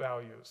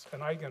eigenvalues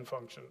and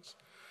eigenfunctions?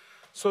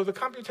 So the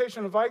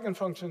computation of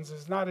eigenfunctions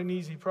is not an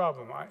easy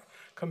problem.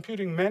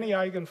 Computing many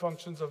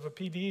eigenfunctions of a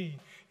PDE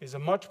is a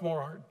much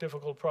more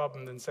difficult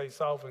problem than, say,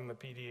 solving the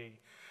PDE.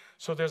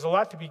 So there's a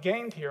lot to be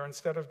gained here.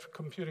 Instead of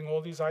computing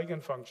all these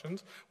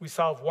eigenfunctions, we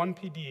solve one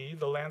PDE,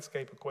 the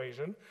landscape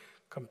equation,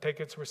 take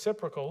its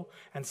reciprocal,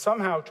 and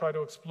somehow try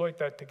to exploit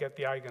that to get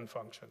the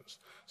eigenfunctions.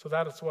 So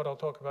that is what I'll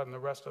talk about in the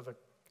rest of the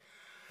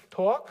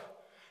talk.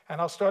 And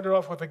I'll start it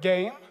off with a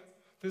game.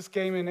 This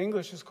game in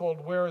English is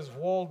called Where is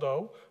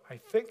Waldo? I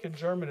think in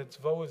German it's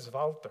Wo ist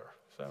Walter.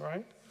 Is that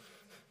right?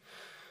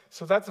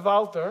 So that's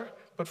Walter.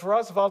 But for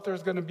us, Walter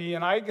is going to be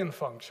an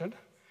eigenfunction.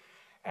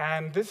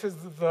 And this is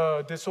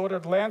the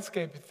disordered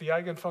landscape the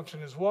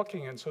eigenfunction is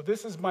walking in. So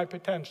this is my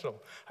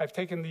potential. I've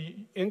taken the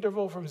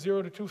interval from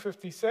 0 to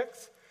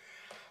 256,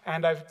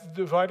 and I've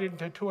divided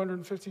into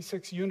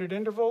 256 unit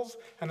intervals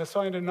and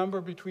assigned a number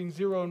between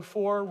 0 and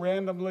 4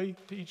 randomly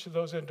to each of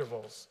those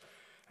intervals.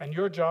 And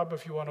your job,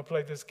 if you want to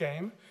play this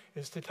game,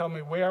 is to tell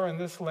me where in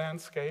this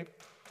landscape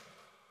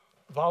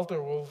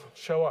Walter will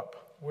show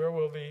up. Where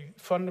will the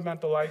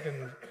fundamental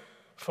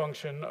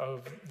eigenfunction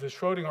of the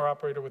Schrödinger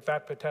operator with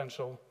that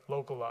potential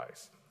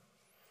localize?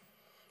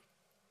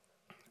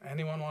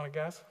 Anyone want to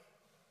guess?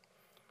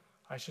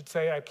 I should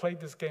say I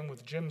played this game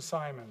with Jim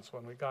Simons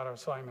when we got our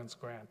Simons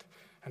grant,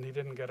 and he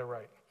didn't get it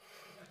right.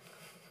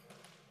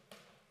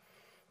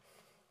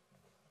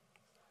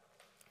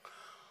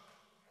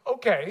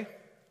 Okay,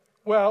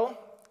 well,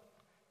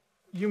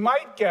 you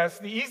might guess,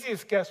 the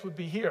easiest guess would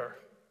be here.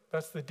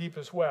 That's the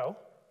deepest well.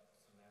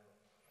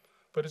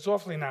 But it's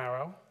awfully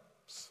narrow.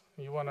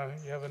 You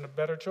have a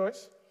better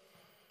choice?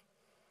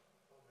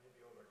 Maybe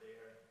over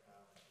there,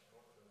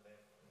 over the left.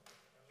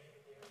 Maybe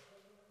there.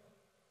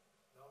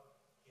 No?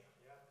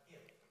 Yeah, here.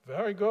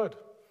 Very good.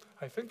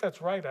 I think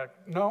that's right.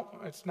 No,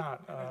 it's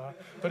not.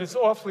 But it's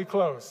awfully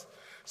close.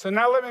 So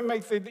now let me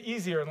make it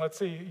easier, and let's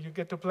see, you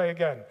get to play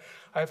again.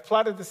 I've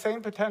plotted the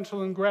same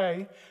potential in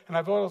gray, and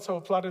I've also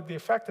plotted the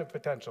effective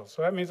potential.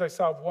 So that means I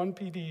solved one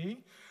PDE,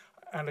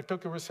 and I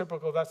took a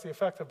reciprocal. That's the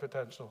effective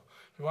potential.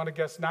 You want to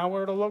guess now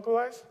where it'll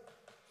localize?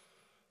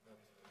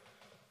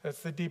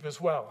 That's the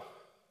deepest well.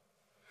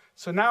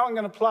 So now I'm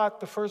going to plot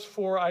the first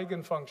 4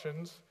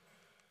 eigenfunctions.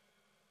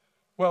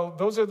 Well,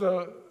 those are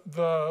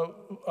the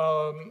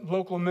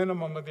local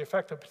minimum of the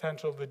effective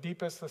potential, the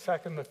deepest, the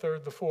second, the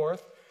third, the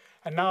fourth.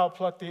 And now I'll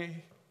plot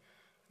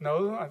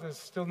no, this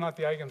is still not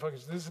the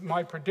eigenfunctions. This is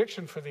my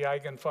prediction for the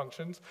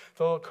eigenfunctions.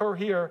 They'll occur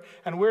here.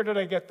 And where did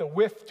I get the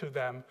width to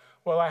them?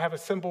 Well, I have a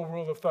simple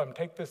rule of thumb.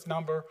 Take this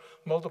number,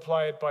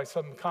 multiply it by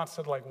some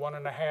constant like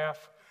 1.5,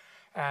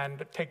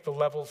 and take the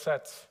level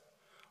sets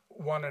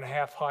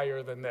 1.5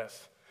 higher than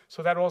this.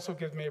 So that also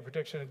gives me a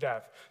prediction of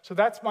depth. So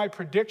that's my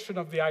prediction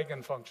of the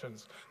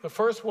eigenfunctions. The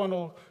first one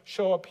will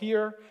show up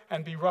here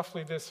and be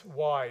roughly this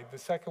wide, the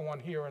second one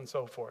here, and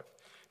so forth.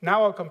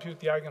 Now I'll compute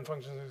the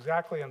eigenfunctions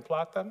exactly and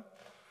plot them,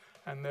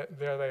 and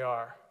there they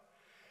are.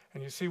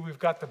 And you see we've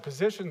got the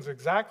positions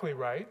exactly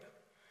right,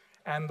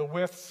 and the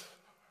widths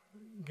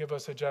give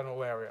us a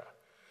general area.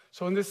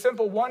 So in this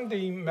simple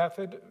 1D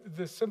method,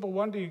 this simple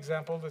 1D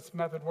example, this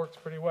method works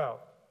pretty well.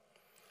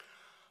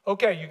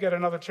 Okay, you get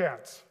another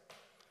chance.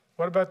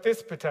 What about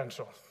this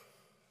potential?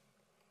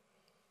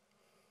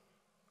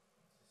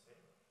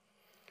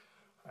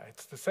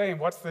 It's the same.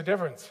 What's the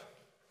difference?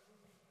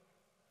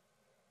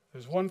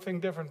 There's one thing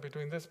different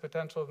between this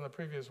potential and the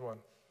previous one.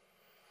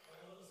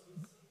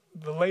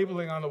 The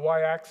labeling on the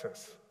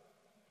y-axis.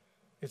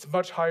 It's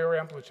much higher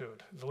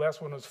amplitude. The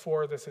last one was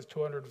 4, this is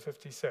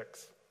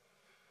 256.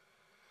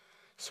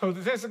 So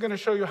this is going to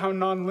show you how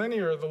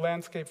nonlinear the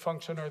landscape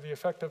function or the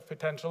effective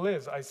potential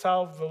is. I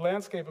solve the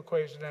landscape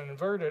equation and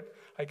invert it,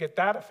 I get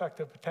that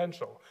effective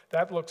potential.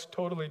 That looks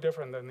totally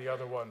different than the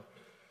other one.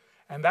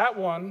 And that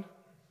one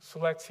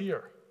selects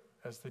here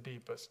as the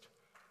deepest.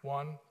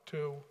 1,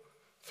 2,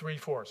 3,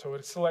 4. So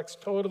it selects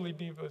totally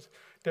deepest,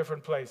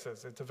 different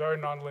places. It's a very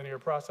nonlinear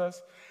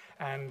process,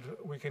 and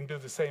we can do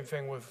the same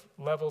thing with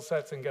level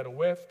sets and get a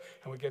width,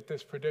 and we get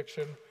this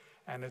prediction,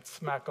 and it's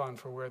smack on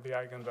for where the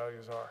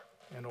eigenvalues are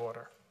in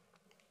order.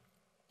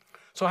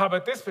 So how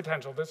about this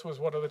potential? This was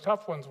one of the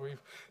tough ones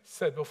we've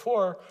said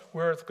before,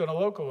 where it's going to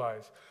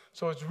localize.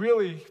 So it's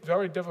really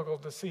very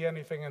difficult to see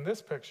anything in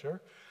this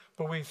picture,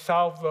 but we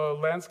solve the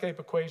landscape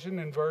equation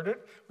inverted.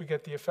 We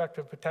get the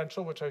effective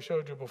potential, which I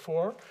showed you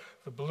before,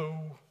 the blue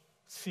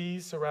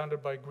seas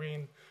surrounded by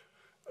green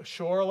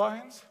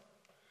shorelines.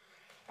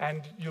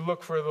 And you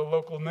look for the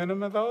local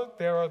minima, though.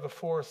 There are the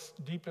 4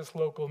 deepest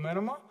local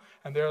minima,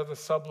 and there are the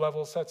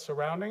sub-level sets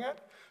surrounding it.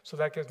 So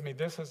that gives me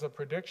this as a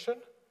prediction.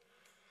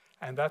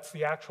 And that's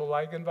the actual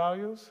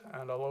eigenvalues,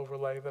 and I'll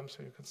overlay them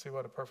so you can see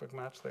what a perfect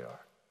match they are.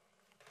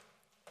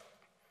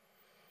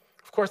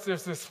 Of course,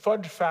 there's this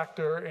fudge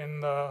factor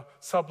in the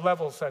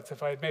sub-level sets.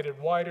 If I had made it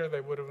wider,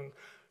 they would have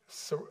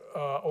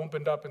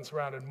opened up and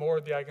surrounded more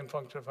of the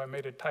eigenfunction. If I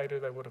made it tighter,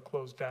 they would have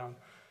closed down.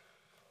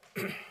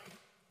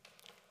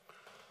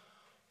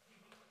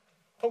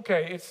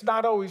 Okay, it's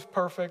not always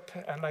perfect,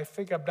 and I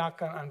think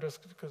I'm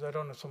just, because I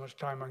don't have so much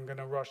time, I'm going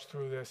to rush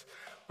through this.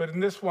 But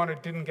in this one,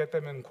 it didn't get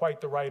them in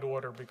quite the right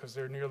order because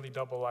they're nearly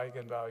double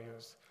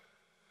eigenvalues.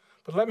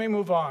 But let me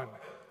move on.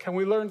 Can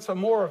we learn some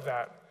more of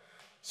that?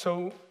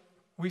 So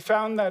we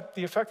found that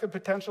the effective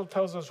potential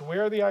tells us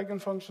where the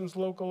eigenfunctions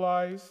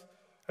localize,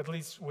 at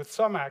least with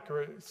some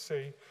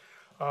accuracy,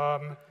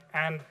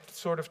 and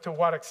sort of to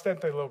what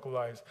extent they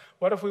localize.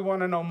 What if we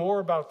want to know more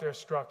about their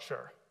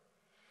structure?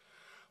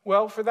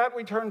 Well, for that,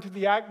 we turn to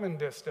the Agman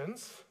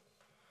distance.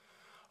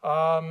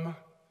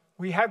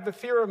 We had the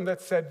theorem that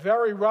said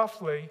very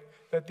roughly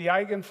that the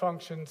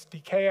eigenfunctions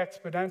decay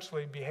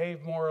exponentially,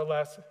 behave more or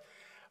less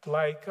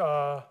like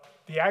the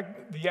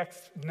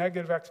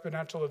negative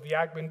exponential of the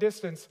Agman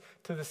distance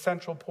to the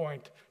central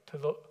point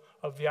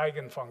of the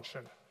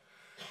eigenfunction.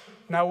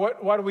 Now,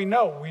 what do we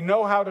know? We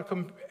know how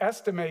to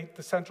estimate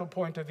the central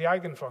point of the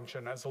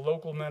eigenfunction as a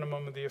local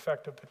minimum of the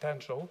effective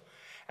potential.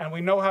 And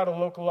we know how to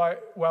localize,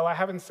 well, I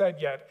haven't said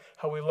yet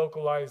how we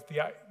localize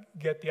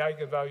get the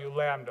eigenvalue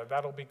lambda.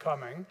 That'll be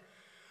coming.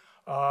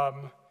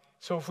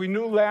 So if we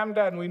knew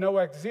lambda and we know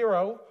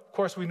x0, of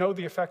course we know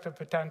the effective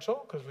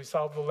potential because we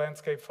solve the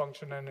landscape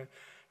function and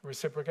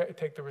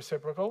take the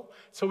reciprocal.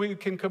 So we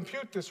can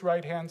compute this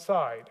right-hand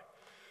side.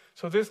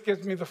 So this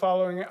gives me the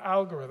following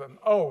algorithm.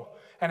 Oh,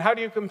 and how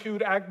do you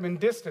compute Agman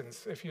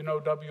distance if you know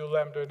w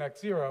lambda and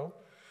x0?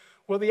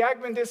 Well, the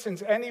Agman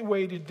distance, any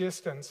weighted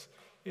distance,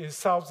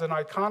 solves an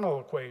iconal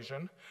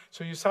equation.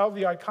 So you solve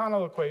the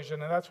iconal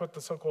equation, and that's what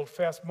the so-called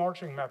fast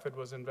marching method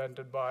was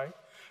invented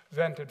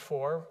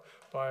for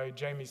by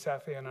Jamie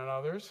Sathian and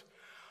others.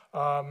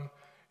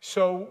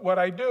 So what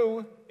I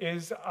do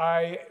is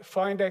I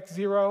find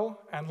x0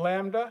 and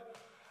lambda.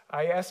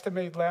 I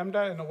estimate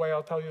lambda in a way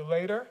I'll tell you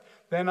later.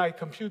 Then I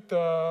compute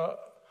the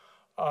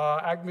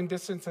Agman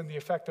distance and the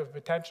effective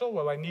potential.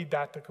 Well, I need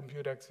that to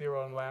compute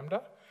x0 and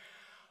lambda.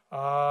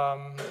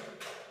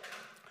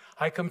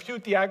 I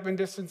compute the Agman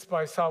distance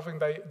by solving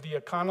the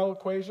iconal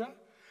equation,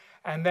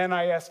 and then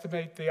I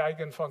estimate the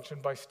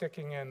eigenfunction by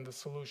sticking in the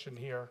solution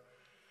here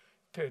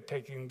to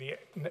taking the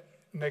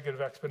negative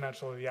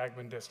exponential of the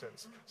Agman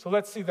distance. So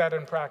let's see that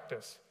in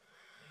practice.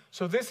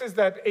 So this is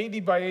that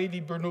 80 by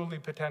 80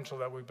 Bernoulli potential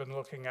that we've been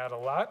looking at a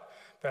lot,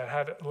 that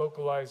had it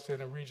localized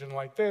in a region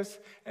like this,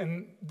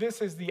 and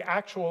this is the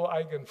actual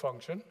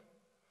eigenfunction,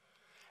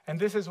 and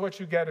this is what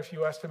you get if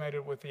you estimate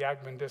it with the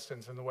Agman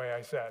distance in the way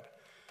I said.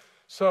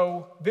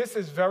 So this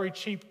is very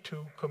cheap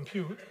to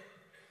compute.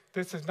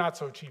 This is not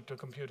so cheap to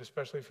compute,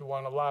 especially if you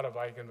want a lot of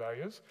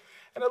eigenvalues.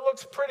 And it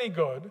looks pretty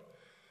good.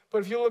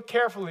 But if you look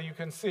carefully, you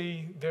can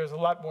see there's a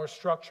lot more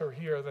structure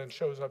here than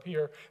shows up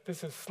here.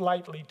 This is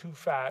slightly too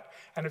fat.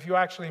 And if you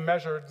actually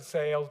measure it and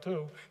say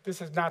L2, this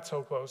is not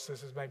so close.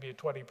 This is maybe a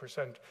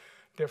 20%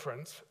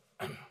 difference.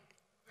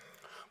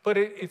 But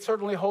it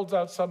certainly holds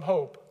out some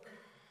hope.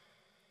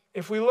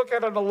 If we look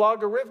at it on a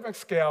logarithmic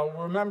scale,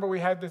 remember we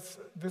had this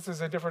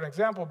is a different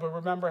example, but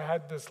remember I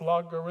had this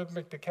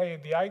logarithmic decay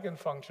of the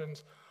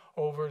eigenfunctions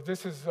over,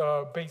 this is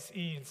base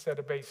e instead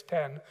of base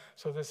 10,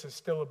 so this is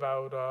still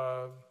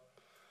about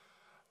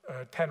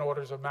 10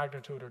 orders of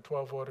magnitude or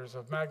 12 orders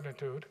of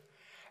magnitude.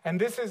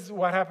 And this is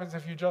what happens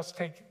if you just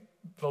take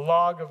the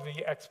log of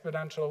the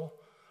exponential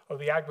of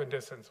the Agman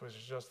distance, which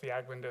is just the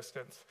Agman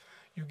distance.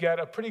 You get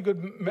a pretty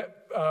good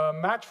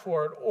match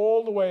for it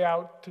all the way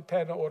out to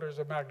 10 orders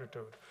of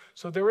magnitude.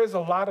 So there is a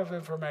lot of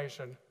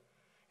information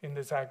in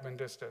this Agman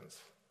distance.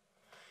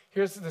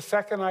 Here's the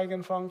second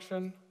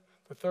eigenfunction,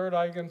 the third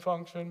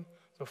eigenfunction,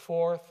 the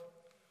fourth,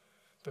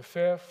 the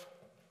fifth,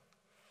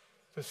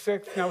 the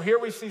sixth. Now here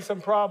we see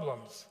some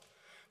problems.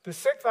 The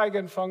sixth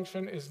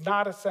eigenfunction is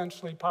not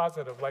essentially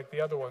positive like the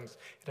other ones.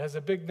 It has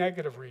a big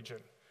negative region.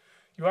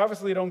 You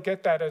obviously don't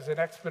get that as an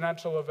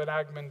exponential of an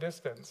Agman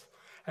distance.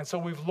 And so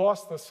we've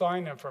lost the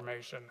sign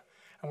information.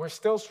 And we're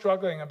still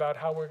struggling about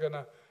how we're going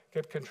to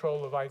get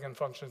control of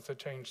eigenfunctions that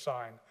change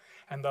sign.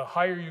 And the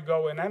higher you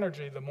go in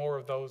energy, the more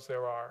of those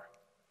there are.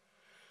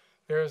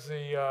 There's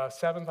the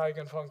seventh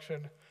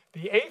eigenfunction.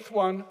 The eighth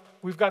one,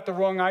 we've got the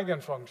wrong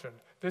eigenfunction.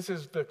 This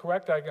is the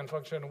correct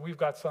eigenfunction, and we've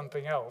got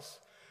something else.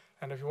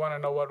 And if you want to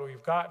know what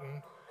we've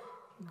gotten,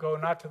 go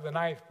not to the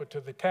ninth, but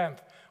to the 10th.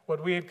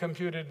 What we had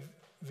computed,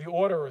 the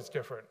order is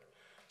different.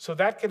 So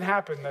that can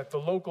happen, that the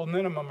local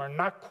minimum are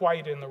not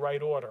quite in the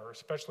right order,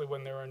 especially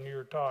when there are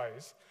near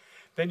ties.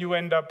 Then you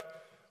end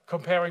up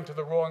comparing to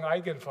the wrong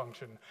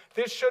eigenfunction.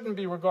 This shouldn't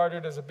be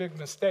regarded as a big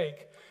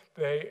mistake.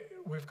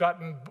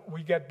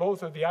 We get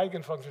both of the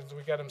eigenfunctions,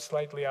 we get them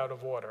slightly out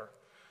of order.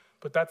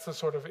 But that's the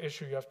sort of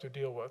issue you have to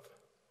deal with.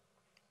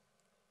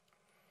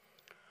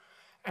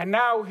 And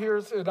now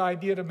here's an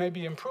idea to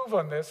maybe improve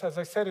on this. As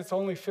I said, it's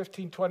only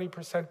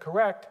 15–20%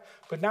 correct,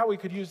 but now we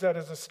could use that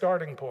as a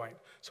starting point.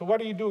 So what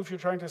do you do if you're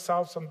trying to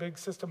solve some big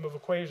system of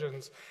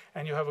equations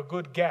and you have a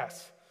good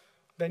guess?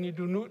 Then you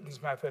do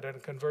Newton's method, and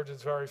it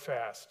converges very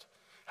fast.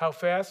 How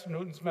fast?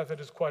 Newton's method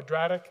is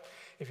quadratic.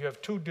 If you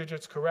have 2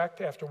 digits correct,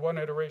 after one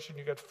iteration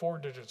you get 4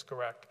 digits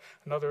correct.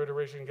 Another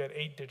iteration you get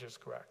 8 digits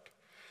correct.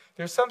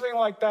 There's something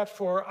like that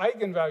for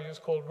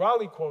eigenvalues called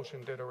Rayleigh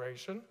quotient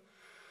iteration.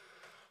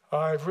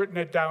 I've written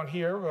it down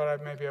here,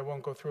 but maybe I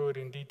won't go through it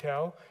in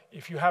detail.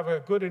 If you have a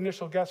good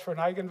initial guess for an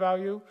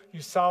eigenvalue,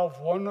 you solve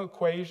one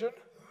equation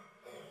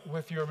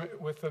with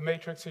the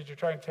matrix that you're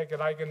trying to take an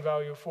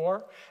eigenvalue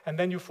for, and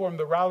then you form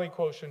the Rayleigh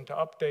quotient to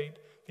update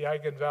the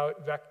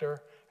eigenvector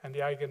and the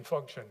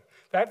eigenfunction.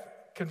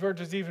 That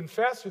converges even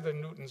faster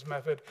than Newton's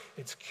method.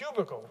 It's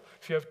cubical.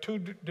 If you have 2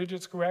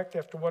 digits correct,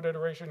 after one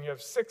iteration you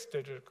have 6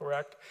 digits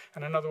correct,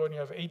 and another one you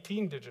have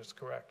 18 digits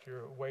correct.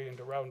 You're way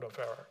into round-off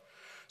error.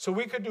 So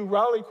we could do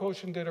Rayleigh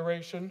quotient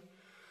iteration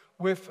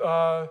with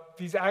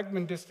these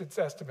Agman distance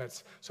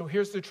estimates. So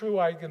here's the true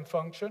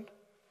eigenfunction.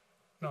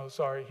 No,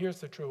 sorry,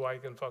 here's the true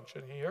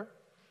eigenfunction here.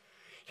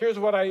 Here's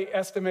what I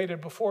estimated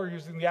before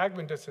using the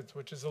Agman distance,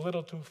 which is a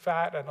little too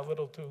fat and a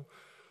little too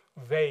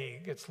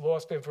vague. It's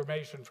lost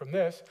information from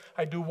this.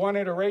 I do one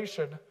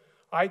iteration.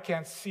 I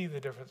can't see the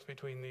difference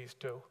between these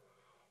two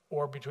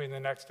or between the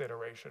next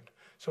iteration.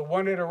 So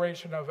one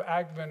iteration of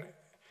Agman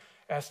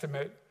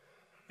estimate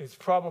is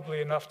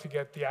probably enough to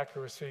get the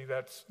accuracy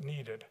that's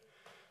needed.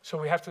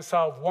 So we have to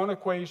solve one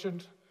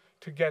equation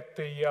to get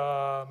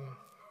the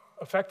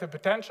effective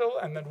potential,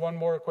 and then one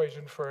more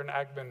equation for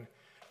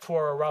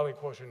a Rayleigh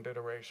quotient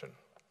iteration.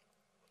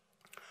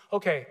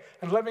 Okay,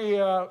 and let me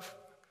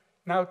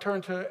now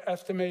turn to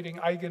estimating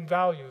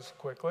eigenvalues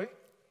quickly.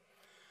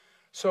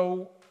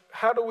 So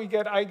how do we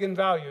get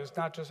eigenvalues,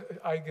 not just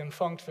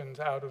eigenfunctions,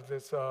 out of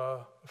this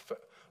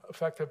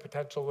effective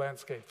potential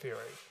landscape theory?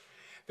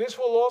 This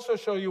will also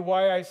show you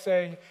why I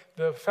say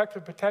the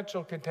effective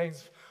potential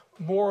contains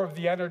more of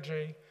the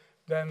energy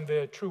than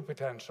the true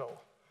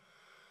potential.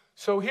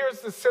 So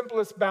here's the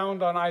simplest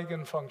bound on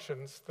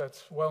eigenfunctions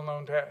that's well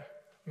known to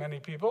many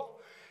people.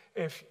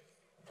 If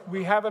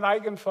we have an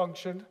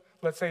eigenfunction,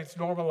 let's say it's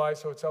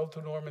normalized, so its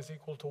L2 norm is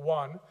equal to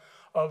 1,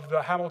 of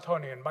the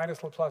Hamiltonian,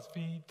 minus Laplace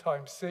v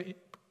times c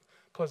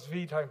plus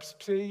v times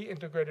psi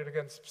integrated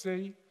against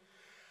psi.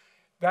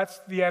 That's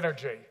the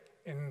energy.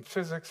 In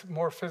physics,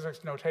 more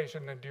physics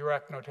notation than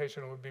direct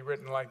notation would be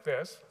written like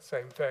this,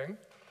 same thing.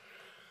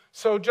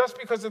 So just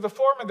because of the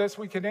form of this,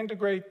 we can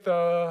integrate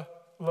the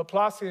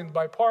Laplacian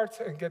by parts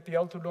and get the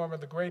L2 norm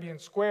of the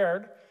gradient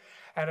squared.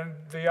 And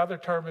the other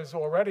term is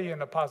already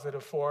in a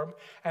positive form.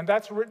 And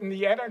that's written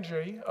the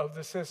energy of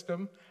the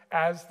system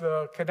as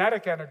the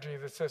kinetic energy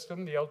of the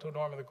system, the L2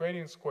 norm of the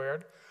gradient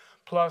squared,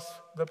 plus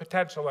the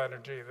potential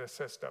energy of the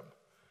system.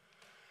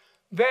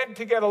 Then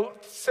to get a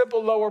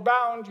simple lower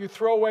bound, you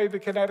throw away the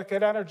kinetic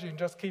energy and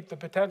just keep the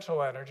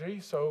potential energy.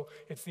 So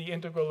it's the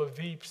integral of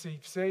v psi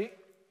psi.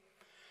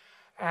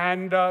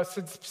 And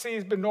since psi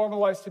has been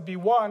normalized to be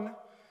 1,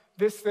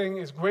 this thing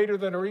is greater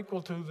than or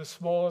equal to the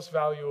smallest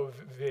value of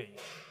v.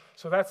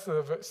 So that's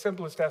the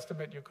simplest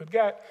estimate you could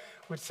get,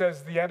 which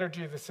says the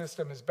energy of the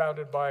system is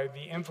bounded by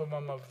the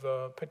infimum of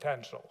the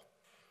potential.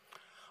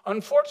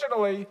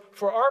 Unfortunately,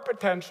 for our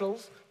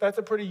potentials, that's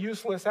a pretty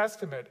useless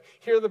estimate.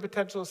 Here the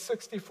potential is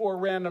 64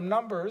 random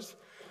numbers.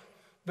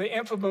 The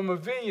infimum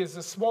of v is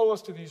the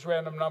smallest of these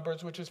random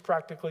numbers, which is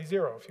practically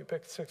 0. If you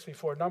pick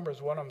 64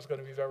 numbers, one of them is going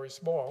to be very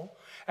small.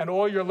 And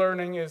all you're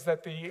learning is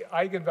that the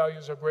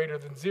eigenvalues are greater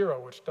than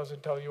 0, which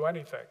doesn't tell you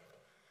anything.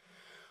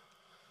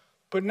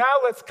 But now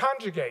let's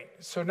conjugate.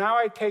 So now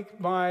I take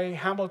my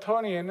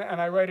Hamiltonian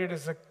and I write it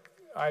as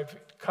I've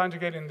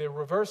conjugated in the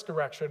reverse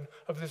direction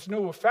of this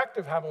new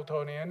effective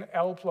Hamiltonian,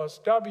 L plus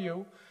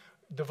W,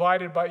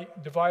 divide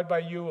by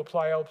U,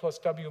 apply L plus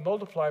W,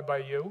 multiply by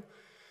U.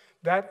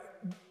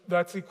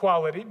 That's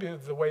equality,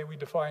 the way we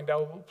defined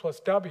L plus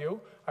W.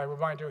 I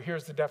remind you,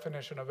 here's the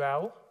definition of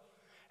L.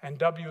 And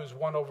W is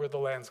 1 over the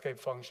landscape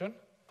function.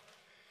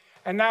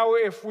 And now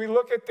if we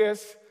look at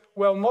this,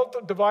 well,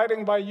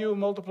 dividing by U,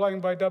 multiplying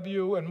by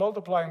W, and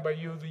multiplying by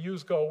U, the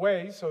U's go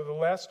away. So the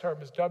last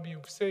term is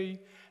W psi,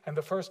 and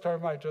the first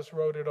term I just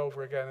wrote it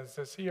over again as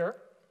this here.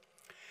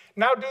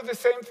 Now do the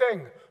same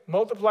thing.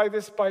 Multiply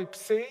this by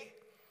psi,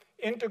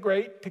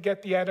 integrate to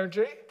get the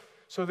energy.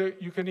 so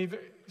that you can either,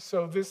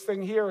 so this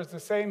thing here is the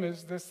same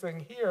as this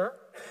thing here.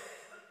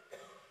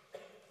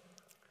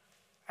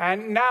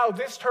 And now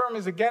this term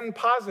is again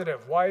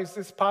positive. Why is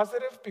this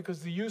positive?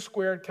 Because the u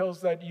squared kills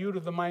that u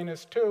to the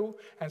minus 2,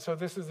 and so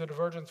this is a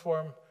divergence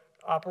form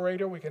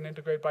operator. We can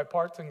integrate by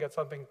parts and get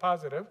something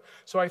positive.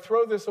 So I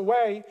throw this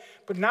away,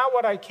 but now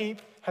what I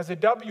keep has a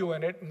w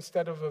in it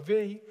instead of a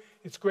v.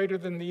 It's greater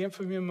than the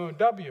infimum of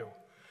w.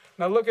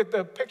 Now look at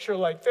the picture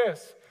like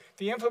this.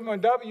 The infimum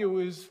of w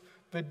is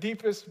the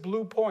deepest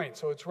blue point,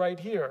 so it's right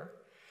here.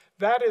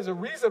 That is a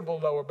reasonable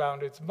lower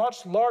bound. It's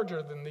much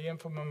larger than the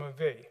infimum of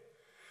v.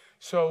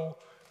 So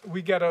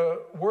we get a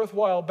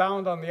worthwhile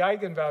bound on the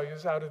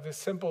eigenvalues out of this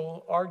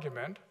simple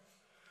argument.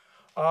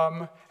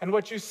 And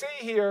what you see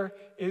here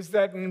is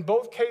that in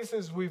both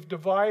cases, we've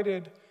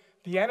divided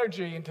the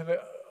energy into the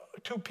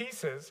two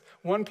pieces,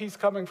 one piece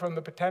coming from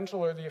the potential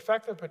or the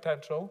effective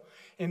potential.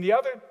 In the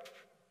other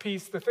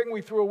piece, the thing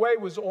we threw away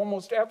was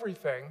almost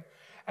everything,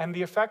 and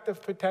the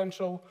effective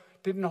potential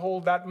didn't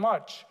hold that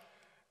much,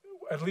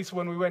 at least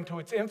when we went to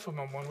its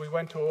infimum, when we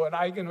went to an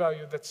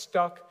eigenvalue that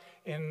stuck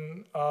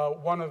in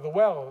one of the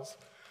wells.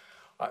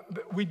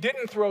 We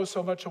didn't throw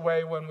so much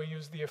away when we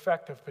used the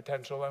effective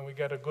potential, and we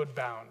get a good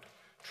bound,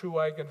 true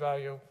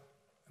eigenvalue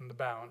and the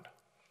bound.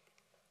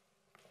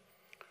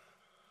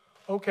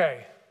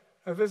 Okay,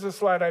 now this is a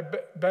slide I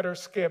better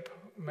skip.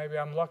 Maybe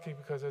I'm lucky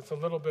because it's a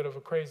little bit of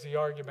a crazy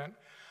argument.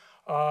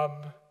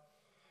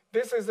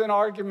 This is an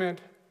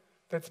argument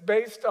that's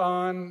based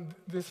on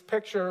this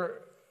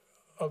picture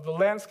of the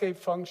landscape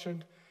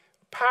function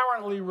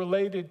apparently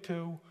related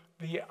to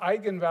the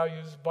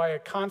eigenvalues by a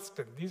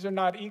constant. These are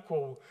not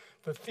equal.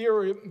 The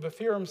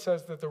theorem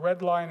says that the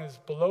red line is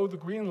below the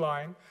green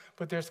line,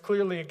 but there's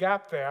clearly a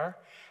gap there.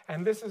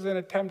 And this is an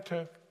attempt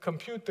to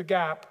compute the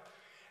gap.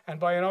 And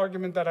by an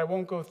argument that I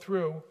won't go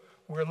through,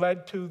 we're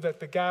led to that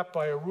the gap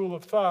by a rule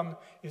of thumb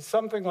is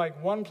something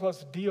like 1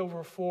 plus d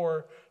over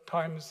 4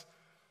 times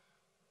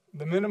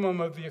the minimum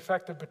of the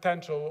effective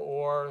potential,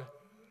 or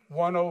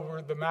 1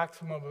 over the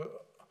maximum.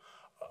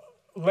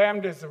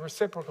 Lambda is the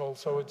reciprocal,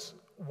 so it's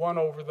 1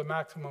 over the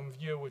maximum of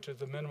u, which is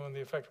the minimum of the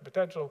effective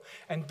potential,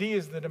 and d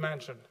is the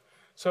dimension.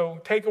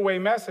 So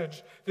takeaway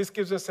message, this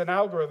gives us an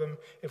algorithm.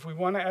 If we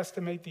want to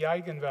estimate the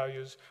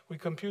eigenvalues, we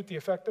compute the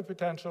effective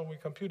potential, we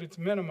compute its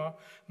minima,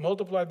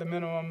 multiply the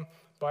minimum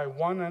by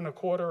 1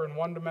 1/4 in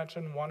 1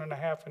 dimension, 1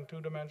 1/2 in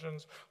 2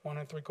 dimensions, 1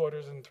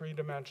 3/4 in 3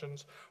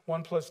 dimensions,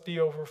 1 plus d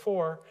over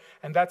 4,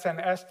 and that's an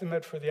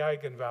estimate for the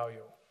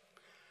eigenvalue.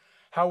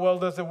 How well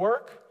does it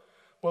work?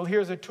 Well,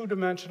 here's a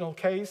 2-dimensional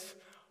case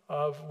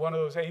of one of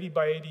those 80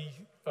 by 80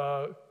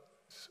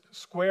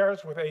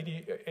 squares with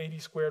 80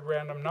 squared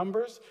random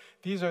numbers.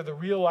 These are the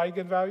real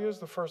eigenvalues,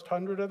 the first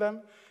 100 of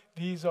them.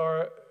 These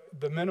are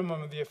the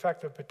minimum of the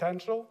effective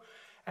potential,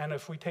 and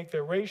if we take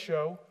their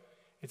ratio,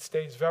 it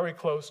stays very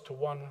close to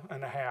 1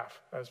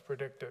 1/2, as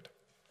predicted.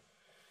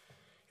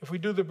 If we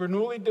do the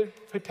Bernoulli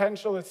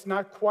potential, it's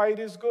not quite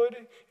as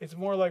good. It's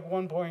more like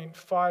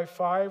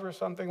 1.55 or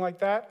something like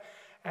that.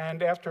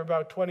 And after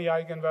about 20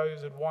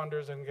 eigenvalues, it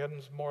wanders and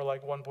gets more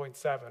like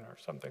 1.7 or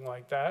something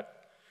like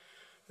that.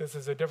 This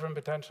is a different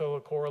potential,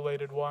 a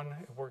correlated one.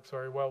 It works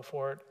very well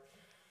for it.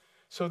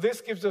 So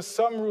this gives us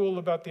some rule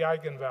about the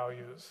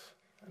eigenvalues.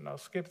 And I'll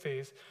skip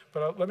these,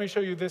 but let me show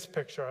you this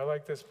picture. I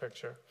like this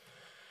picture.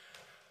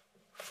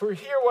 For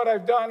here, what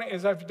I've done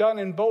is I've done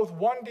in both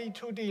 1D,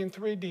 2D, and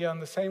 3D on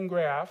the same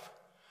graph.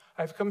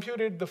 I've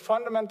computed the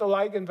fundamental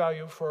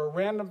eigenvalue for a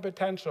random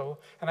potential,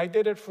 and I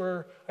did it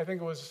for, I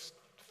think it was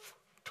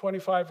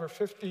 25 or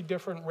 50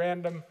 different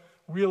random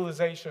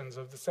realizations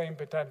of the same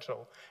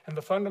potential. And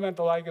the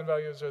fundamental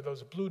eigenvalues are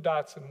those blue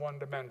dots in 1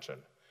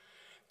 dimension.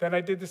 Then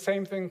I did the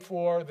same thing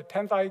for the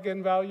 10th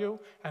eigenvalue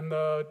and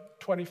the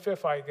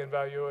 25th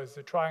eigenvalue as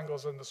the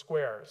triangles and the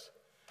squares.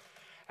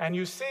 And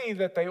you see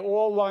that they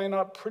all line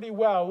up pretty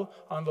well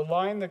on the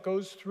line that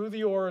goes through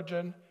the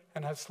origin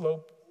and has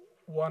slope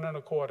 1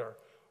 1/4,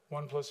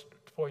 1 plus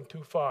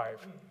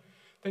 0.25.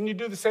 Then you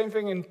do the same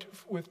thing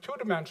with 2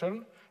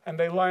 dimension, and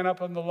they line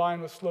up on the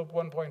line with slope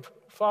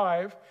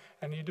 1.5,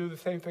 and you do the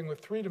same thing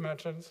with 3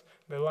 dimensions,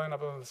 they line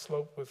up on the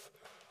slope with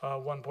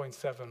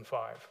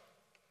 1.75.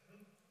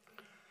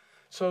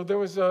 So there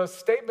was a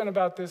statement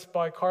about this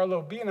by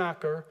Carlo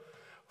Bienacker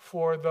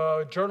for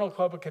the Journal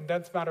Club of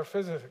Condensed Matter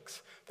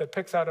Physics that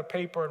picks out a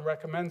paper and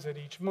recommends it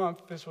each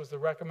month. This was the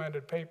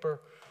recommended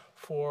paper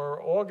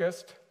for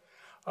August.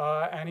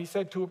 And he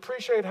said, to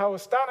appreciate how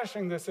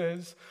astonishing this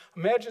is,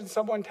 imagine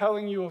someone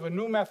telling you of a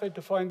new method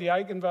to find the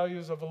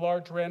eigenvalues of a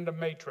large random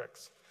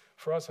matrix.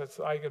 For us, it's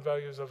the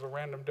eigenvalues of a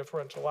random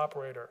differential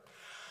operator.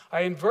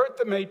 I invert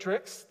the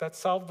matrix, that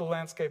solved the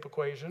landscape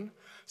equation,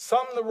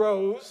 sum the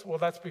rows, well,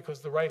 that's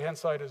because the right-hand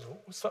side is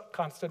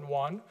constant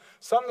 1,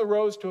 sum the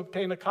rows to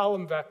obtain a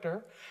column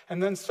vector,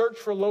 and then search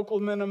for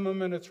local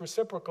minimum and its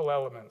reciprocal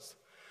elements.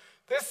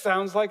 This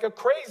sounds like a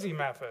crazy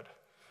method,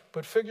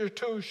 but figure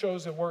 2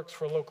 shows it works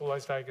for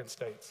localized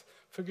eigenstates.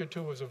 Figure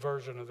 2 was a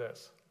version of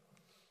this.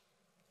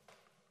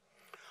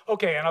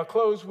 Okay, and I'll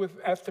close with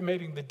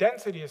estimating the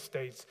density of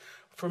states.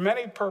 For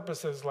many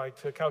purposes, like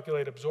to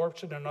calculate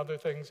absorption and other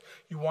things,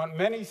 you want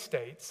many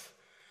states,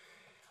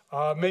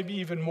 maybe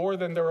even more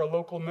than there are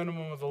local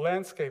minimum of the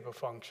landscape of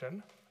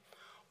function.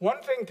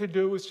 One thing to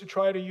do is to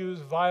try to use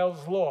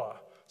Weyl's law.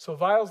 So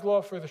Weyl's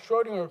law for the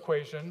Schrödinger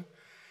equation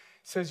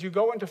says you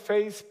go into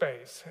phase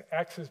space,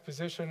 x is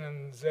position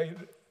and z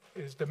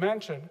is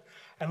dimension,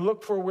 and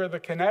look for where the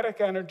kinetic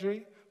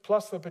energy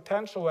plus the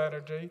potential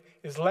energy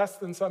is less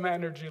than some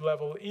energy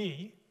level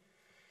E,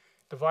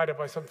 divided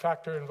by some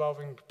factor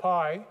involving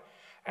pi,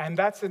 and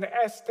that's an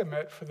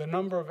estimate for the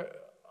number of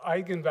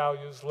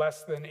eigenvalues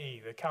less than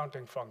E, the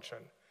counting function.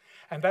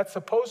 And that's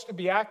supposed to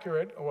be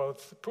accurate, well,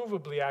 it's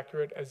provably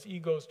accurate as E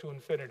goes to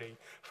infinity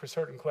for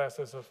certain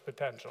classes of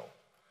potential.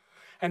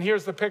 And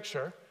here's the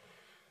picture.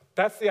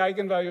 That's the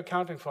eigenvalue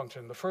counting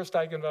function. The first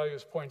eigenvalue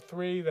is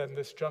 0.3, then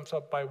this jumps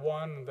up by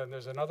 1, and then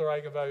there's another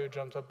eigenvalue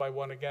jumps up by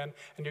 1 again,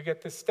 and you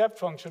get this step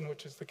function,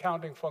 which is the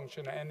counting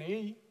function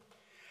NE.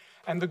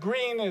 And the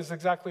green is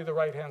exactly the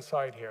right-hand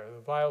side here,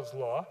 the Weyl's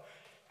law.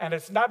 And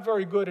it's not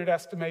very good at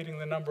estimating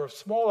the number of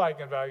small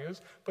eigenvalues,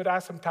 but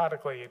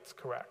asymptotically it's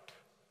correct.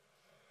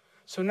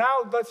 So now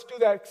let's do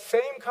that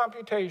same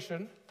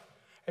computation,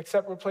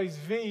 except replace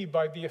V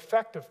by the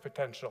effective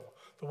potential,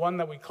 the one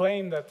that we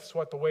claim that's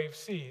what the wave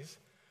sees.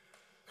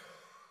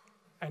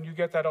 And you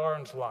get that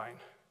orange line.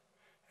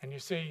 And you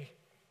see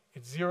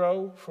it's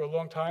 0 for a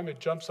long time. It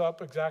jumps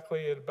up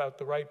exactly at about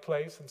the right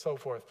place and so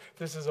forth.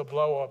 This is a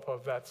blow-up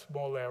of that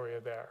small area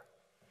there.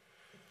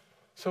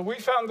 So we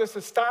found this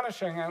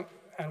astonishing,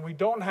 and we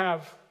don't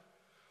have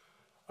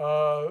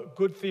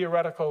good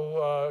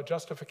theoretical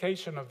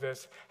justification of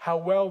this, how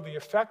well the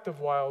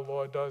effective Weyl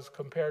law does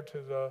compared to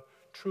the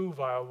true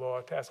Weyl law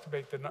to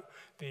estimate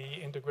the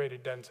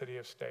integrated density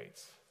of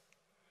states.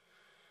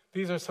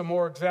 These are some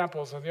more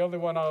examples, and the only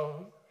one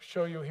I'll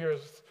show you here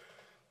is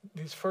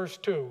these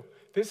first two.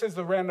 This is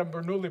the random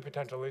Bernoulli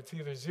potential. It's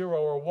either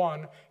 0 or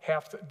 1.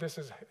 This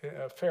is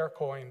a fair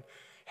coin.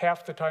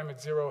 Half the time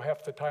it's 0,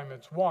 half the time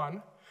it's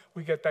 1.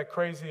 We get that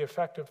crazy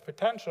effective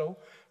potential.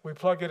 We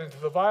plug it into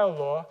the Weyl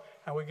law,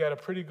 and we get a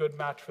pretty good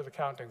match for the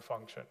counting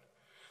function.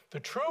 The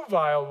true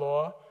Weyl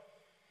law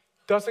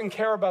doesn't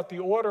care about the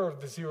order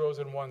of the zeros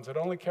and ones. It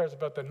only cares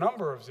about the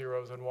number of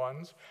zeros and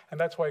ones, and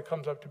that's why it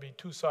comes up to be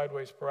two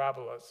sideways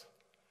parabolas.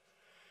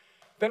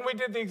 Then we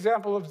did the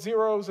example of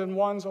zeros and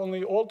ones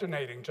only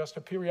alternating, just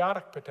a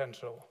periodic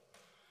potential.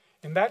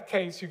 In that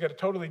case, you get a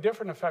totally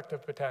different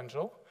effective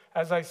potential.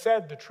 As I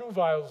said, the true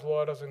Weyl's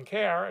law doesn't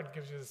care. It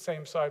gives you the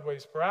same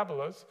sideways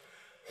parabolas,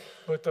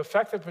 but the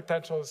effective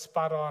potential is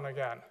spot on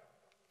again.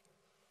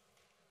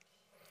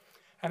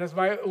 And as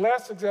my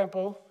last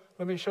example,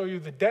 let me show you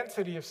the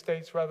density of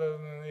states rather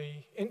than the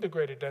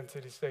integrated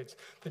density states.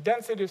 The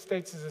density of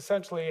states is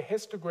essentially a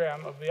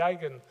histogram of the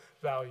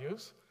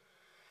eigenvalues.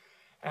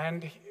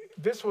 And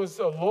this was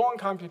a long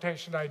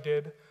computation I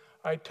did.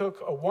 I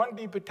took a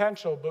 1D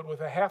potential, but with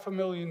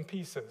 500,000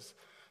 pieces.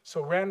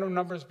 So random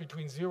numbers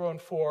between 0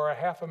 and 4,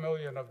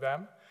 500,000 of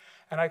them.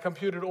 And I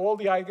computed all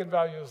the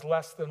eigenvalues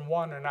less than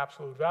 1 in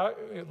absolute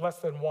value, less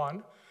than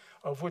 1,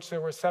 of which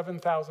there were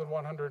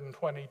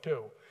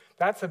 7,122.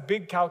 That's a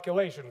big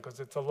calculation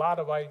because it's a lot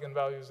of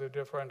eigenvalues of a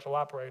differential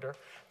operator.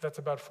 That's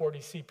about 40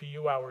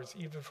 CPU hours,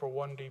 even for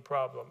 1D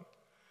problem.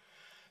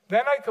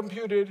 Then I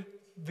computed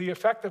the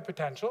effective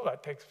potential.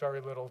 That takes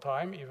very little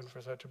time, even for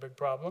such a big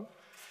problem.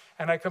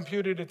 And I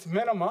computed its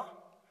minima,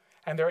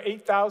 and there are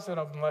 8,000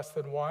 of them less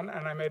than 1,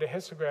 and I made a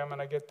histogram,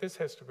 and I get this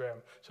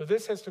histogram. So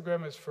this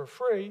histogram is for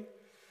free,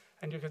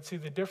 and you can see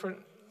the different,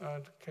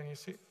 can you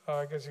see?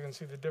 I guess you can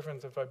see the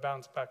difference if I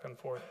bounce back and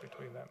forth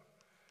between them.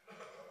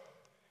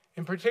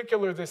 In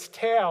particular, this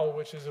tail,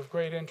 which is of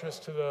great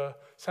interest to the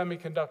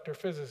semiconductor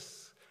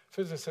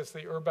physicists,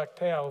 the Urbeck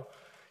tail,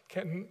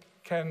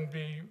 can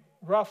be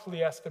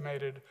roughly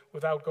estimated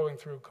without going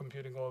through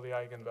computing all the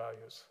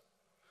eigenvalues.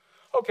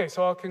 Okay,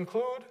 so I'll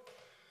conclude.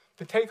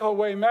 The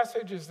take-away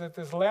message is that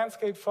this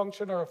landscape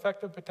function or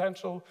effective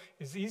potential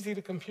is easy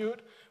to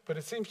compute, but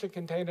it seems to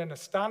contain an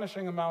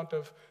astonishing amount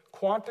of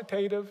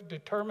quantitative,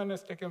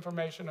 deterministic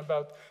information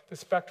about the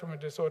spectrum of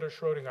disordered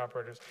Schrödinger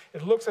operators.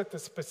 It looks at the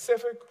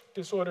specific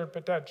disordered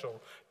potential.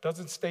 It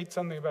doesn't state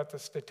something about the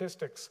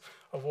statistics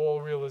of all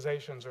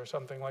realizations or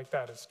something like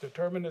that. It's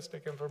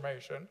deterministic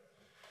information.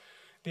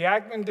 The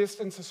Agman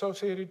distance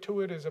associated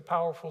to it is a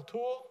powerful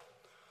tool.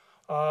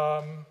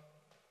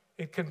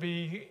 It can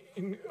be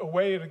a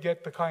way to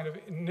get the kind of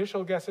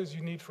initial guesses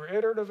you need for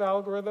iterative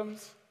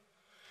algorithms.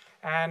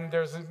 And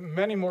there's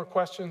many more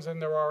questions than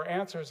there are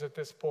answers at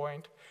this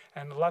point,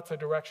 and lots of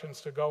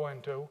directions to go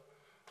into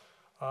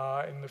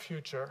in the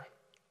future.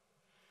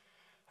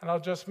 And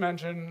I'll just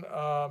mention,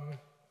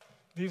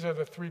 these are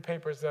the 3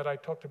 papers that I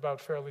talked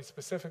about fairly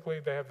specifically.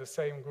 They have the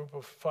same group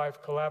of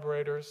 5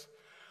 collaborators.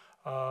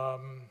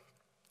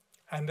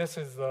 And this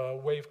is the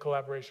wave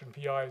collaboration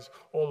PIs,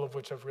 all of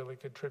which have really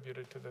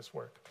contributed to this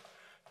work.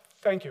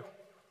 Thank you.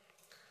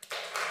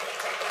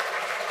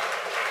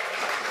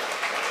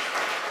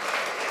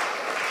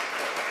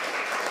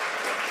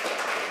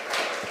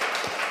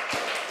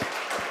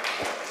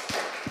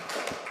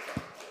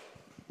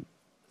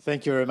 Thank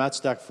Thank you very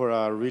much, Doug, for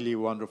a really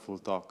wonderful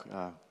talk.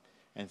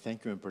 And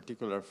thank you in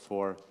particular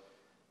for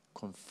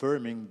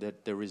confirming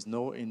that there is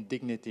no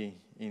indignity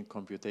in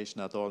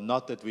computation at all.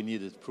 Not that we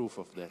needed proof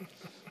of that.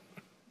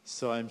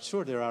 So I'm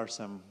sure there are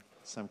some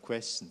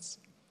questions.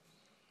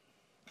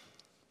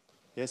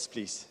 Yes,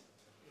 please.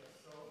 Yeah,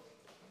 so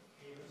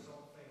you do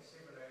something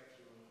similar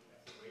to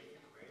the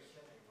wave equation.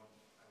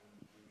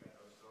 You get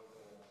those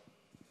local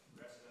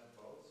resonant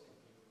modes, and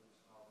you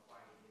somehow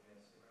find it in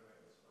a similar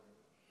way as well.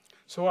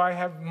 So I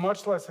have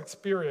much less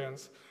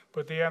experience,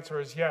 but the answer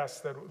is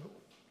yes.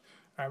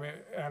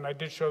 And I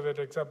did show that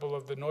example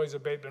of the noise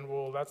abatement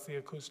rule. That's the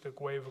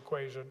acoustic wave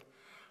equation.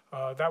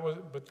 That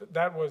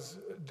was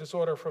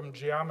disorder from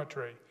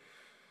geometry.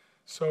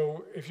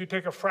 So if you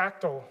take a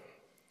fractal,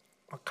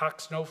 a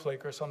Cox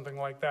snowflake or something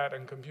like that,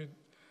 and compute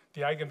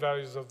the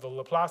eigenvalues of the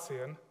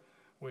Laplacian,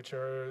 which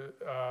are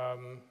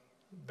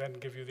then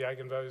give you the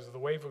eigenvalues of the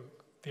wave,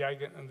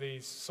 the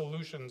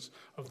solutions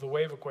of the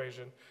wave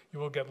equation, you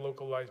will get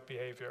localized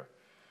behavior.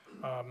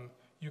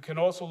 You can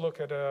also look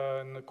at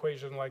an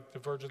equation like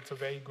divergence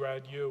of A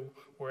grad U,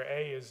 where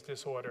A is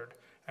disordered,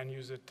 and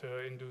use it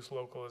to induce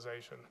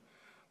localization.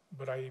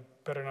 But I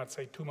better not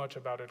say too much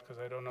about it because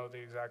I don't know the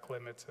exact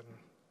limits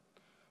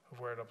of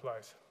where it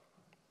applies.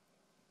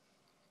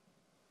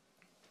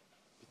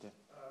 If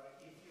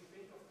you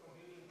think of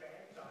computing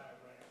band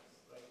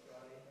diagrams, like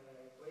in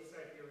a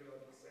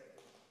quasi-periodic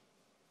setting,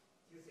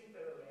 do you think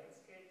that a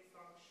landscape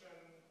function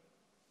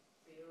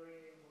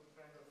theory would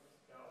kind of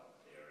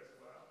help there as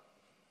well?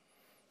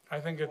 I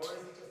think it's... Or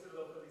is it just a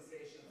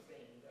localization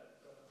thing that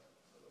sort of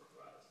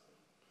drives it?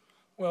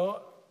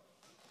 Well,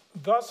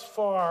 thus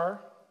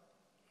far,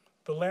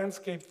 the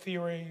landscape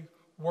theory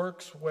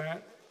works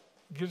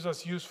gives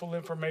us useful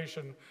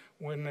information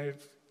when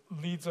it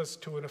leads us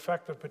to an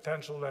effective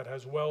potential that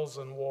has wells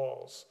and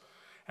walls.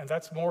 And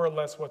that's more or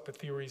less what the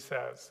theory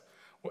says.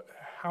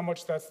 How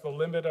much that's the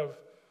limit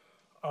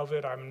of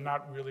it, I'm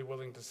not really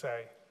willing to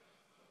say.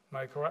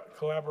 My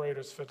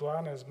collaborator,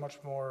 Svetlana, is much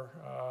more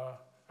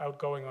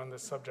outgoing on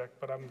this subject,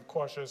 but I'm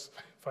cautious.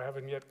 If I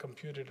haven't yet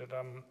computed it,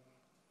 I'm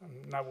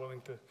not willing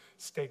to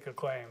stake a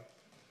claim.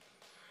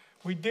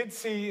 We did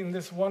see in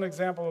this one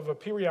example of a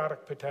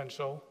periodic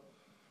potential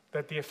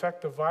that the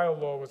effect of Weyl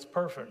law was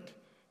perfect.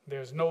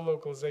 There's no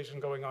localization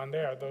going on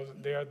there.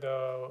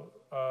 The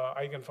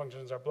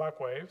eigenfunctions are block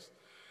waves.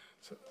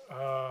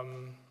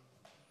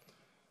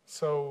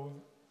 So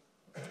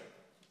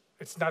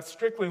it's not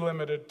strictly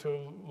limited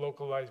to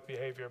localized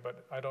behavior,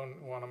 but I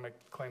don't want to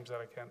make claims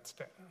that I can't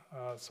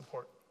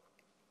support.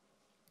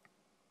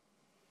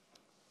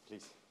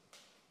 Please.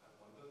 I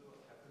wondered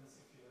what happens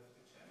if you have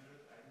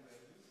degenerate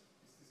eigenvalues.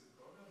 Is this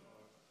a problem,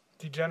 or?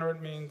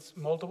 Degenerate means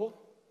multiple?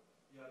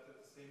 Yeah, the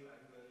same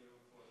eigenvalue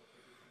for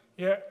different.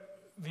 Yeah,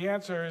 the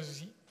answer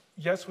is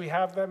yes, we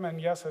have them,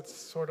 and yes, it's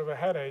sort of a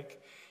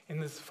headache in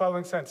this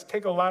following sense.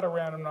 Take a lot of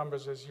random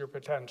numbers as your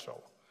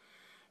potential.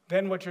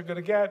 Then what you're going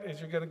to get is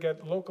you're going to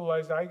get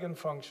localized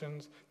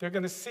eigenfunctions. They're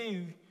going to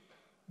see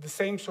the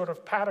same sort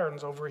of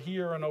patterns over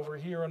here and over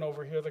here and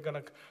over here. They're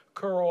going to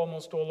occur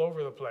almost all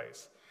over the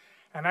place.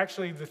 And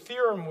actually, the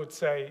theorem would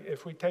say,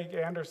 if we take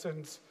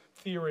Anderson's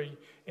theory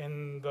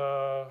in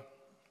the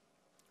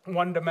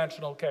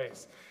one-dimensional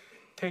case,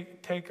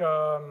 take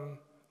the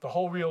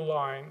whole real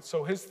line.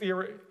 So his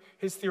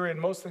theory and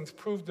most things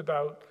proved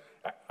about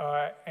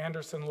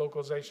Anderson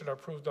localization are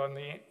proved on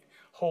the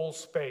whole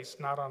space,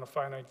 not on a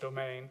finite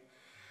domain.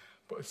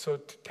 So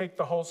to take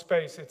the whole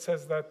space, it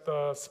says that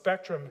the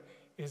spectrum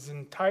is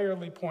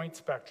entirely point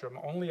spectrum,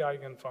 only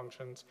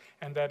eigenfunctions,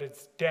 and that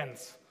it's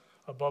dense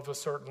above a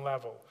certain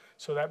level.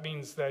 So that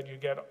means that you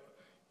get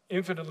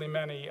infinitely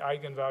many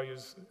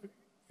eigenvalues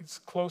as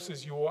close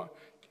as you want.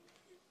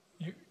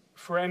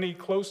 For any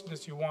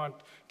closeness you want,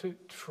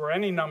 for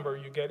any number,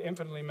 you get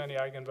infinitely many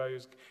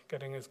eigenvalues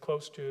getting as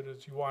close to it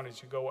as you want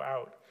as you go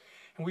out.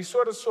 And we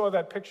sort of saw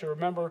that picture.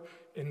 Remember,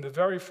 in the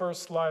very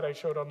first slide I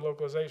showed on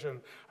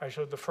localization, I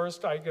showed the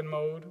first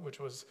eigenmode, which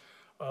was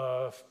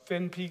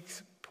thin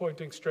peaks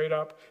pointing straight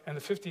up, and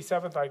the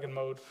 57th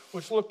eigenmode,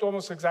 which looked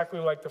almost exactly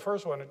like the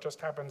first one. It just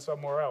happened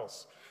somewhere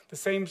else. The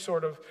same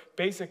sort of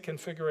basic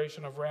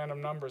configuration of random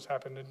numbers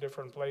happened in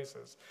different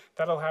places.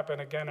 That'll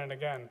happen again and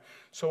again.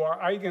 So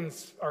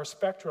our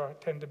spectra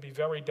tend to be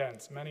very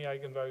dense, many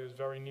eigenvalues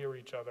very near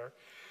each other.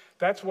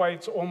 That's why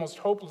it's almost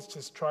hopeless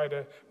to try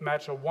to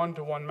match a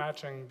one-to-one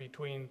matching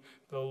between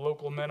the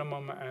local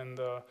minimum and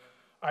the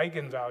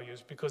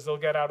eigenvalues, because they'll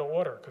get out of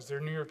order because they're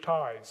near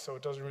ties, so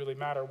it doesn't really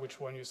matter which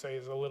one you say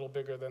is a little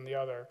bigger than the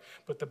other.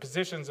 But the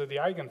positions of the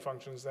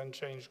eigenfunctions then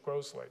change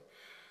grossly.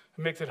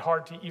 It makes it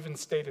hard to even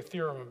state a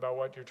theorem about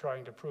what you're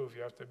trying to prove.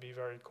 You have to be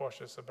very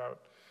cautious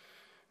about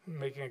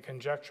making a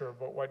conjecture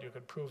about what you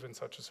could prove in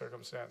such a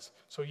circumstance.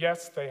 So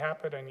yes, they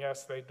happen, and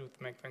yes, they do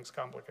make things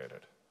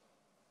complicated.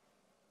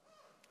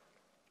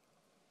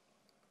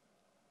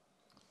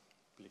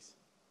 Please.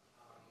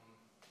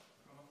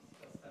 From a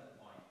physical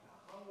standpoint,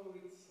 how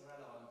it's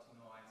relevant to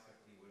know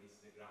exactly what is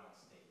the ground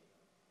state?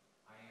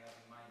 I have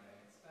in mind an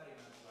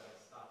experiment where I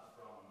start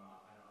from,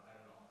 I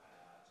don't know,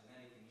 a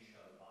generic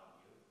initial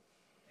value,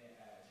 and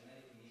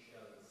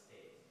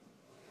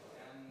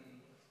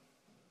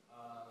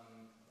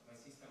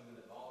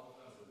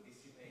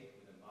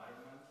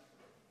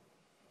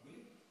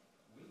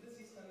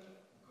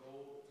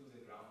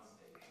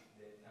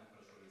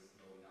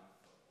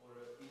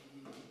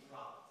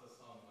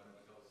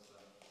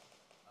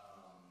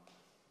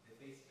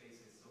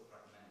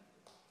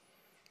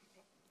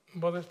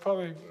Well, there's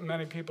probably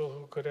many people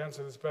who could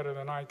answer this better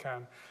than I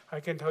can. I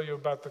can tell you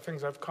about the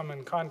things I've come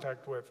in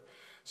contact with.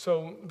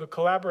 So the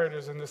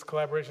collaborators in this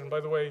collaboration,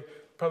 by the way,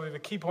 probably the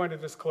key point of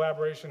this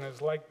collaboration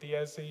is like the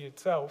ESI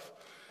itself,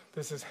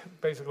 this is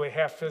basically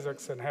half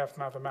physics and half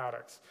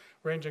mathematics,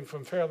 ranging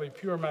from fairly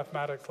pure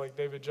mathematics like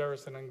David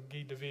Jerison and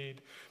Guy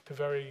David to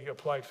very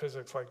applied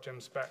physics like Jim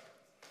Speck.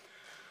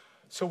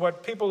 So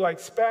what people like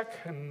Speck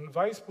and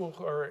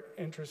Weisbuch are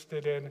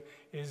interested in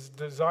is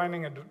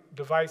designing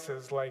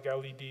devices like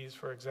LEDs,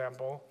 for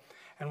example.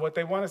 And what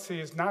they want to see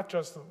is not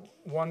just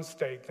one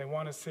state. They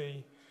want to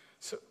see,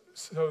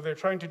 so they're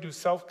trying to do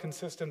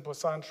self-consistent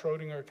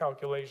Poisson-Schrödinger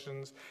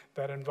calculations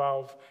that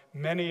involve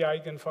many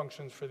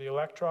eigenfunctions for the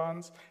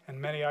electrons and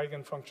many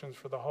eigenfunctions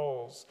for the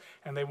holes.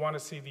 And they want to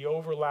see the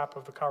overlap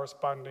of the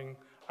corresponding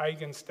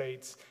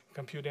eigenstates,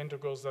 compute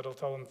integrals that'll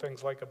tell them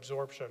things like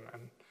absorption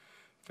and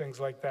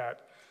things like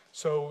that.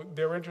 So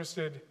they're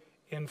interested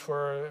in,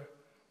 for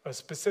a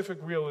specific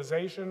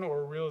realization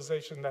or a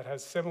realization that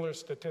has similar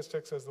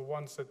statistics as the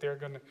ones that they're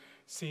going to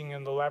seeing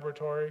in the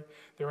laboratory,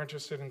 they're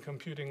interested in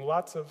computing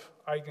lots of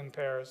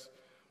eigenpairs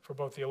for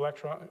both the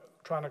electronic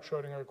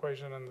Schrödinger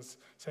equation and the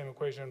same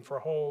equation for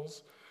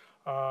holes,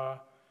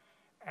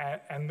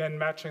 and then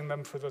matching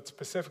them for the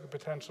specific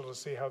potential to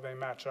see how they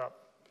match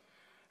up.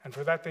 And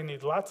for that, they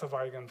need lots of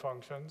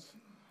eigenfunctions.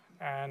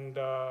 And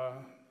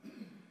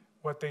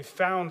what they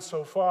found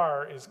so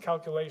far is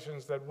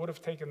calculations that would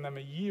have taken them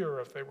a year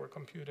if they were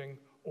computing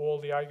all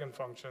the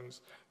eigenfunctions.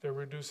 They're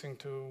reducing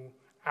to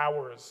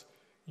hours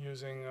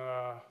using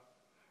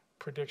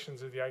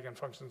predictions of the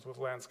eigenfunctions with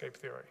landscape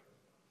theory.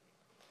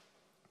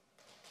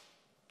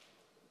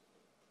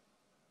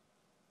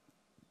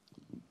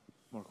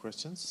 More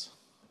questions?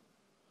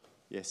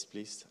 Yes,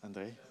 please,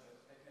 Andre.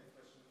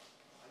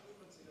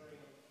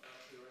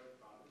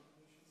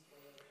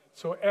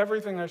 So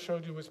everything I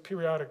showed you was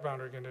periodic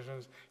boundary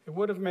conditions. It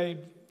would have made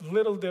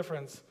little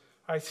difference.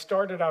 I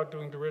started out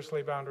doing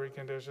Dirichlet boundary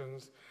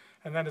conditions,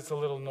 and then it's a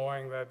little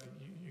annoying that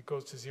it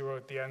goes to 0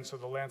 at the end, so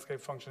the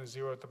landscape function is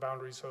 0 at the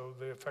boundary, so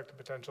the effective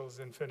potential is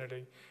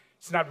infinity.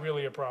 It's not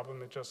really a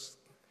problem, it just...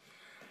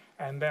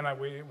 And then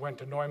we went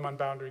to Neumann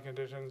boundary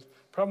conditions.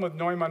 Problem with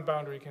Neumann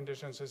boundary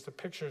conditions is the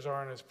pictures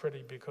aren't as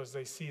pretty because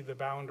they see the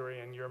boundary,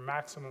 and your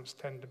maximums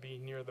tend to be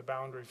near the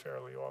boundary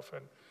fairly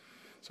often.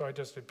 So I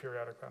just did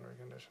periodic boundary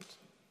conditions.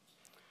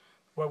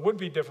 What would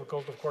be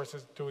difficult, of course,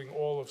 is doing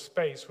all of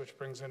space, which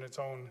brings in its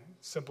own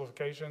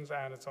simplifications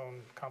and its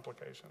own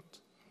complications.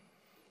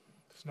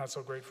 It's not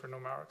so great for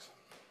numerics.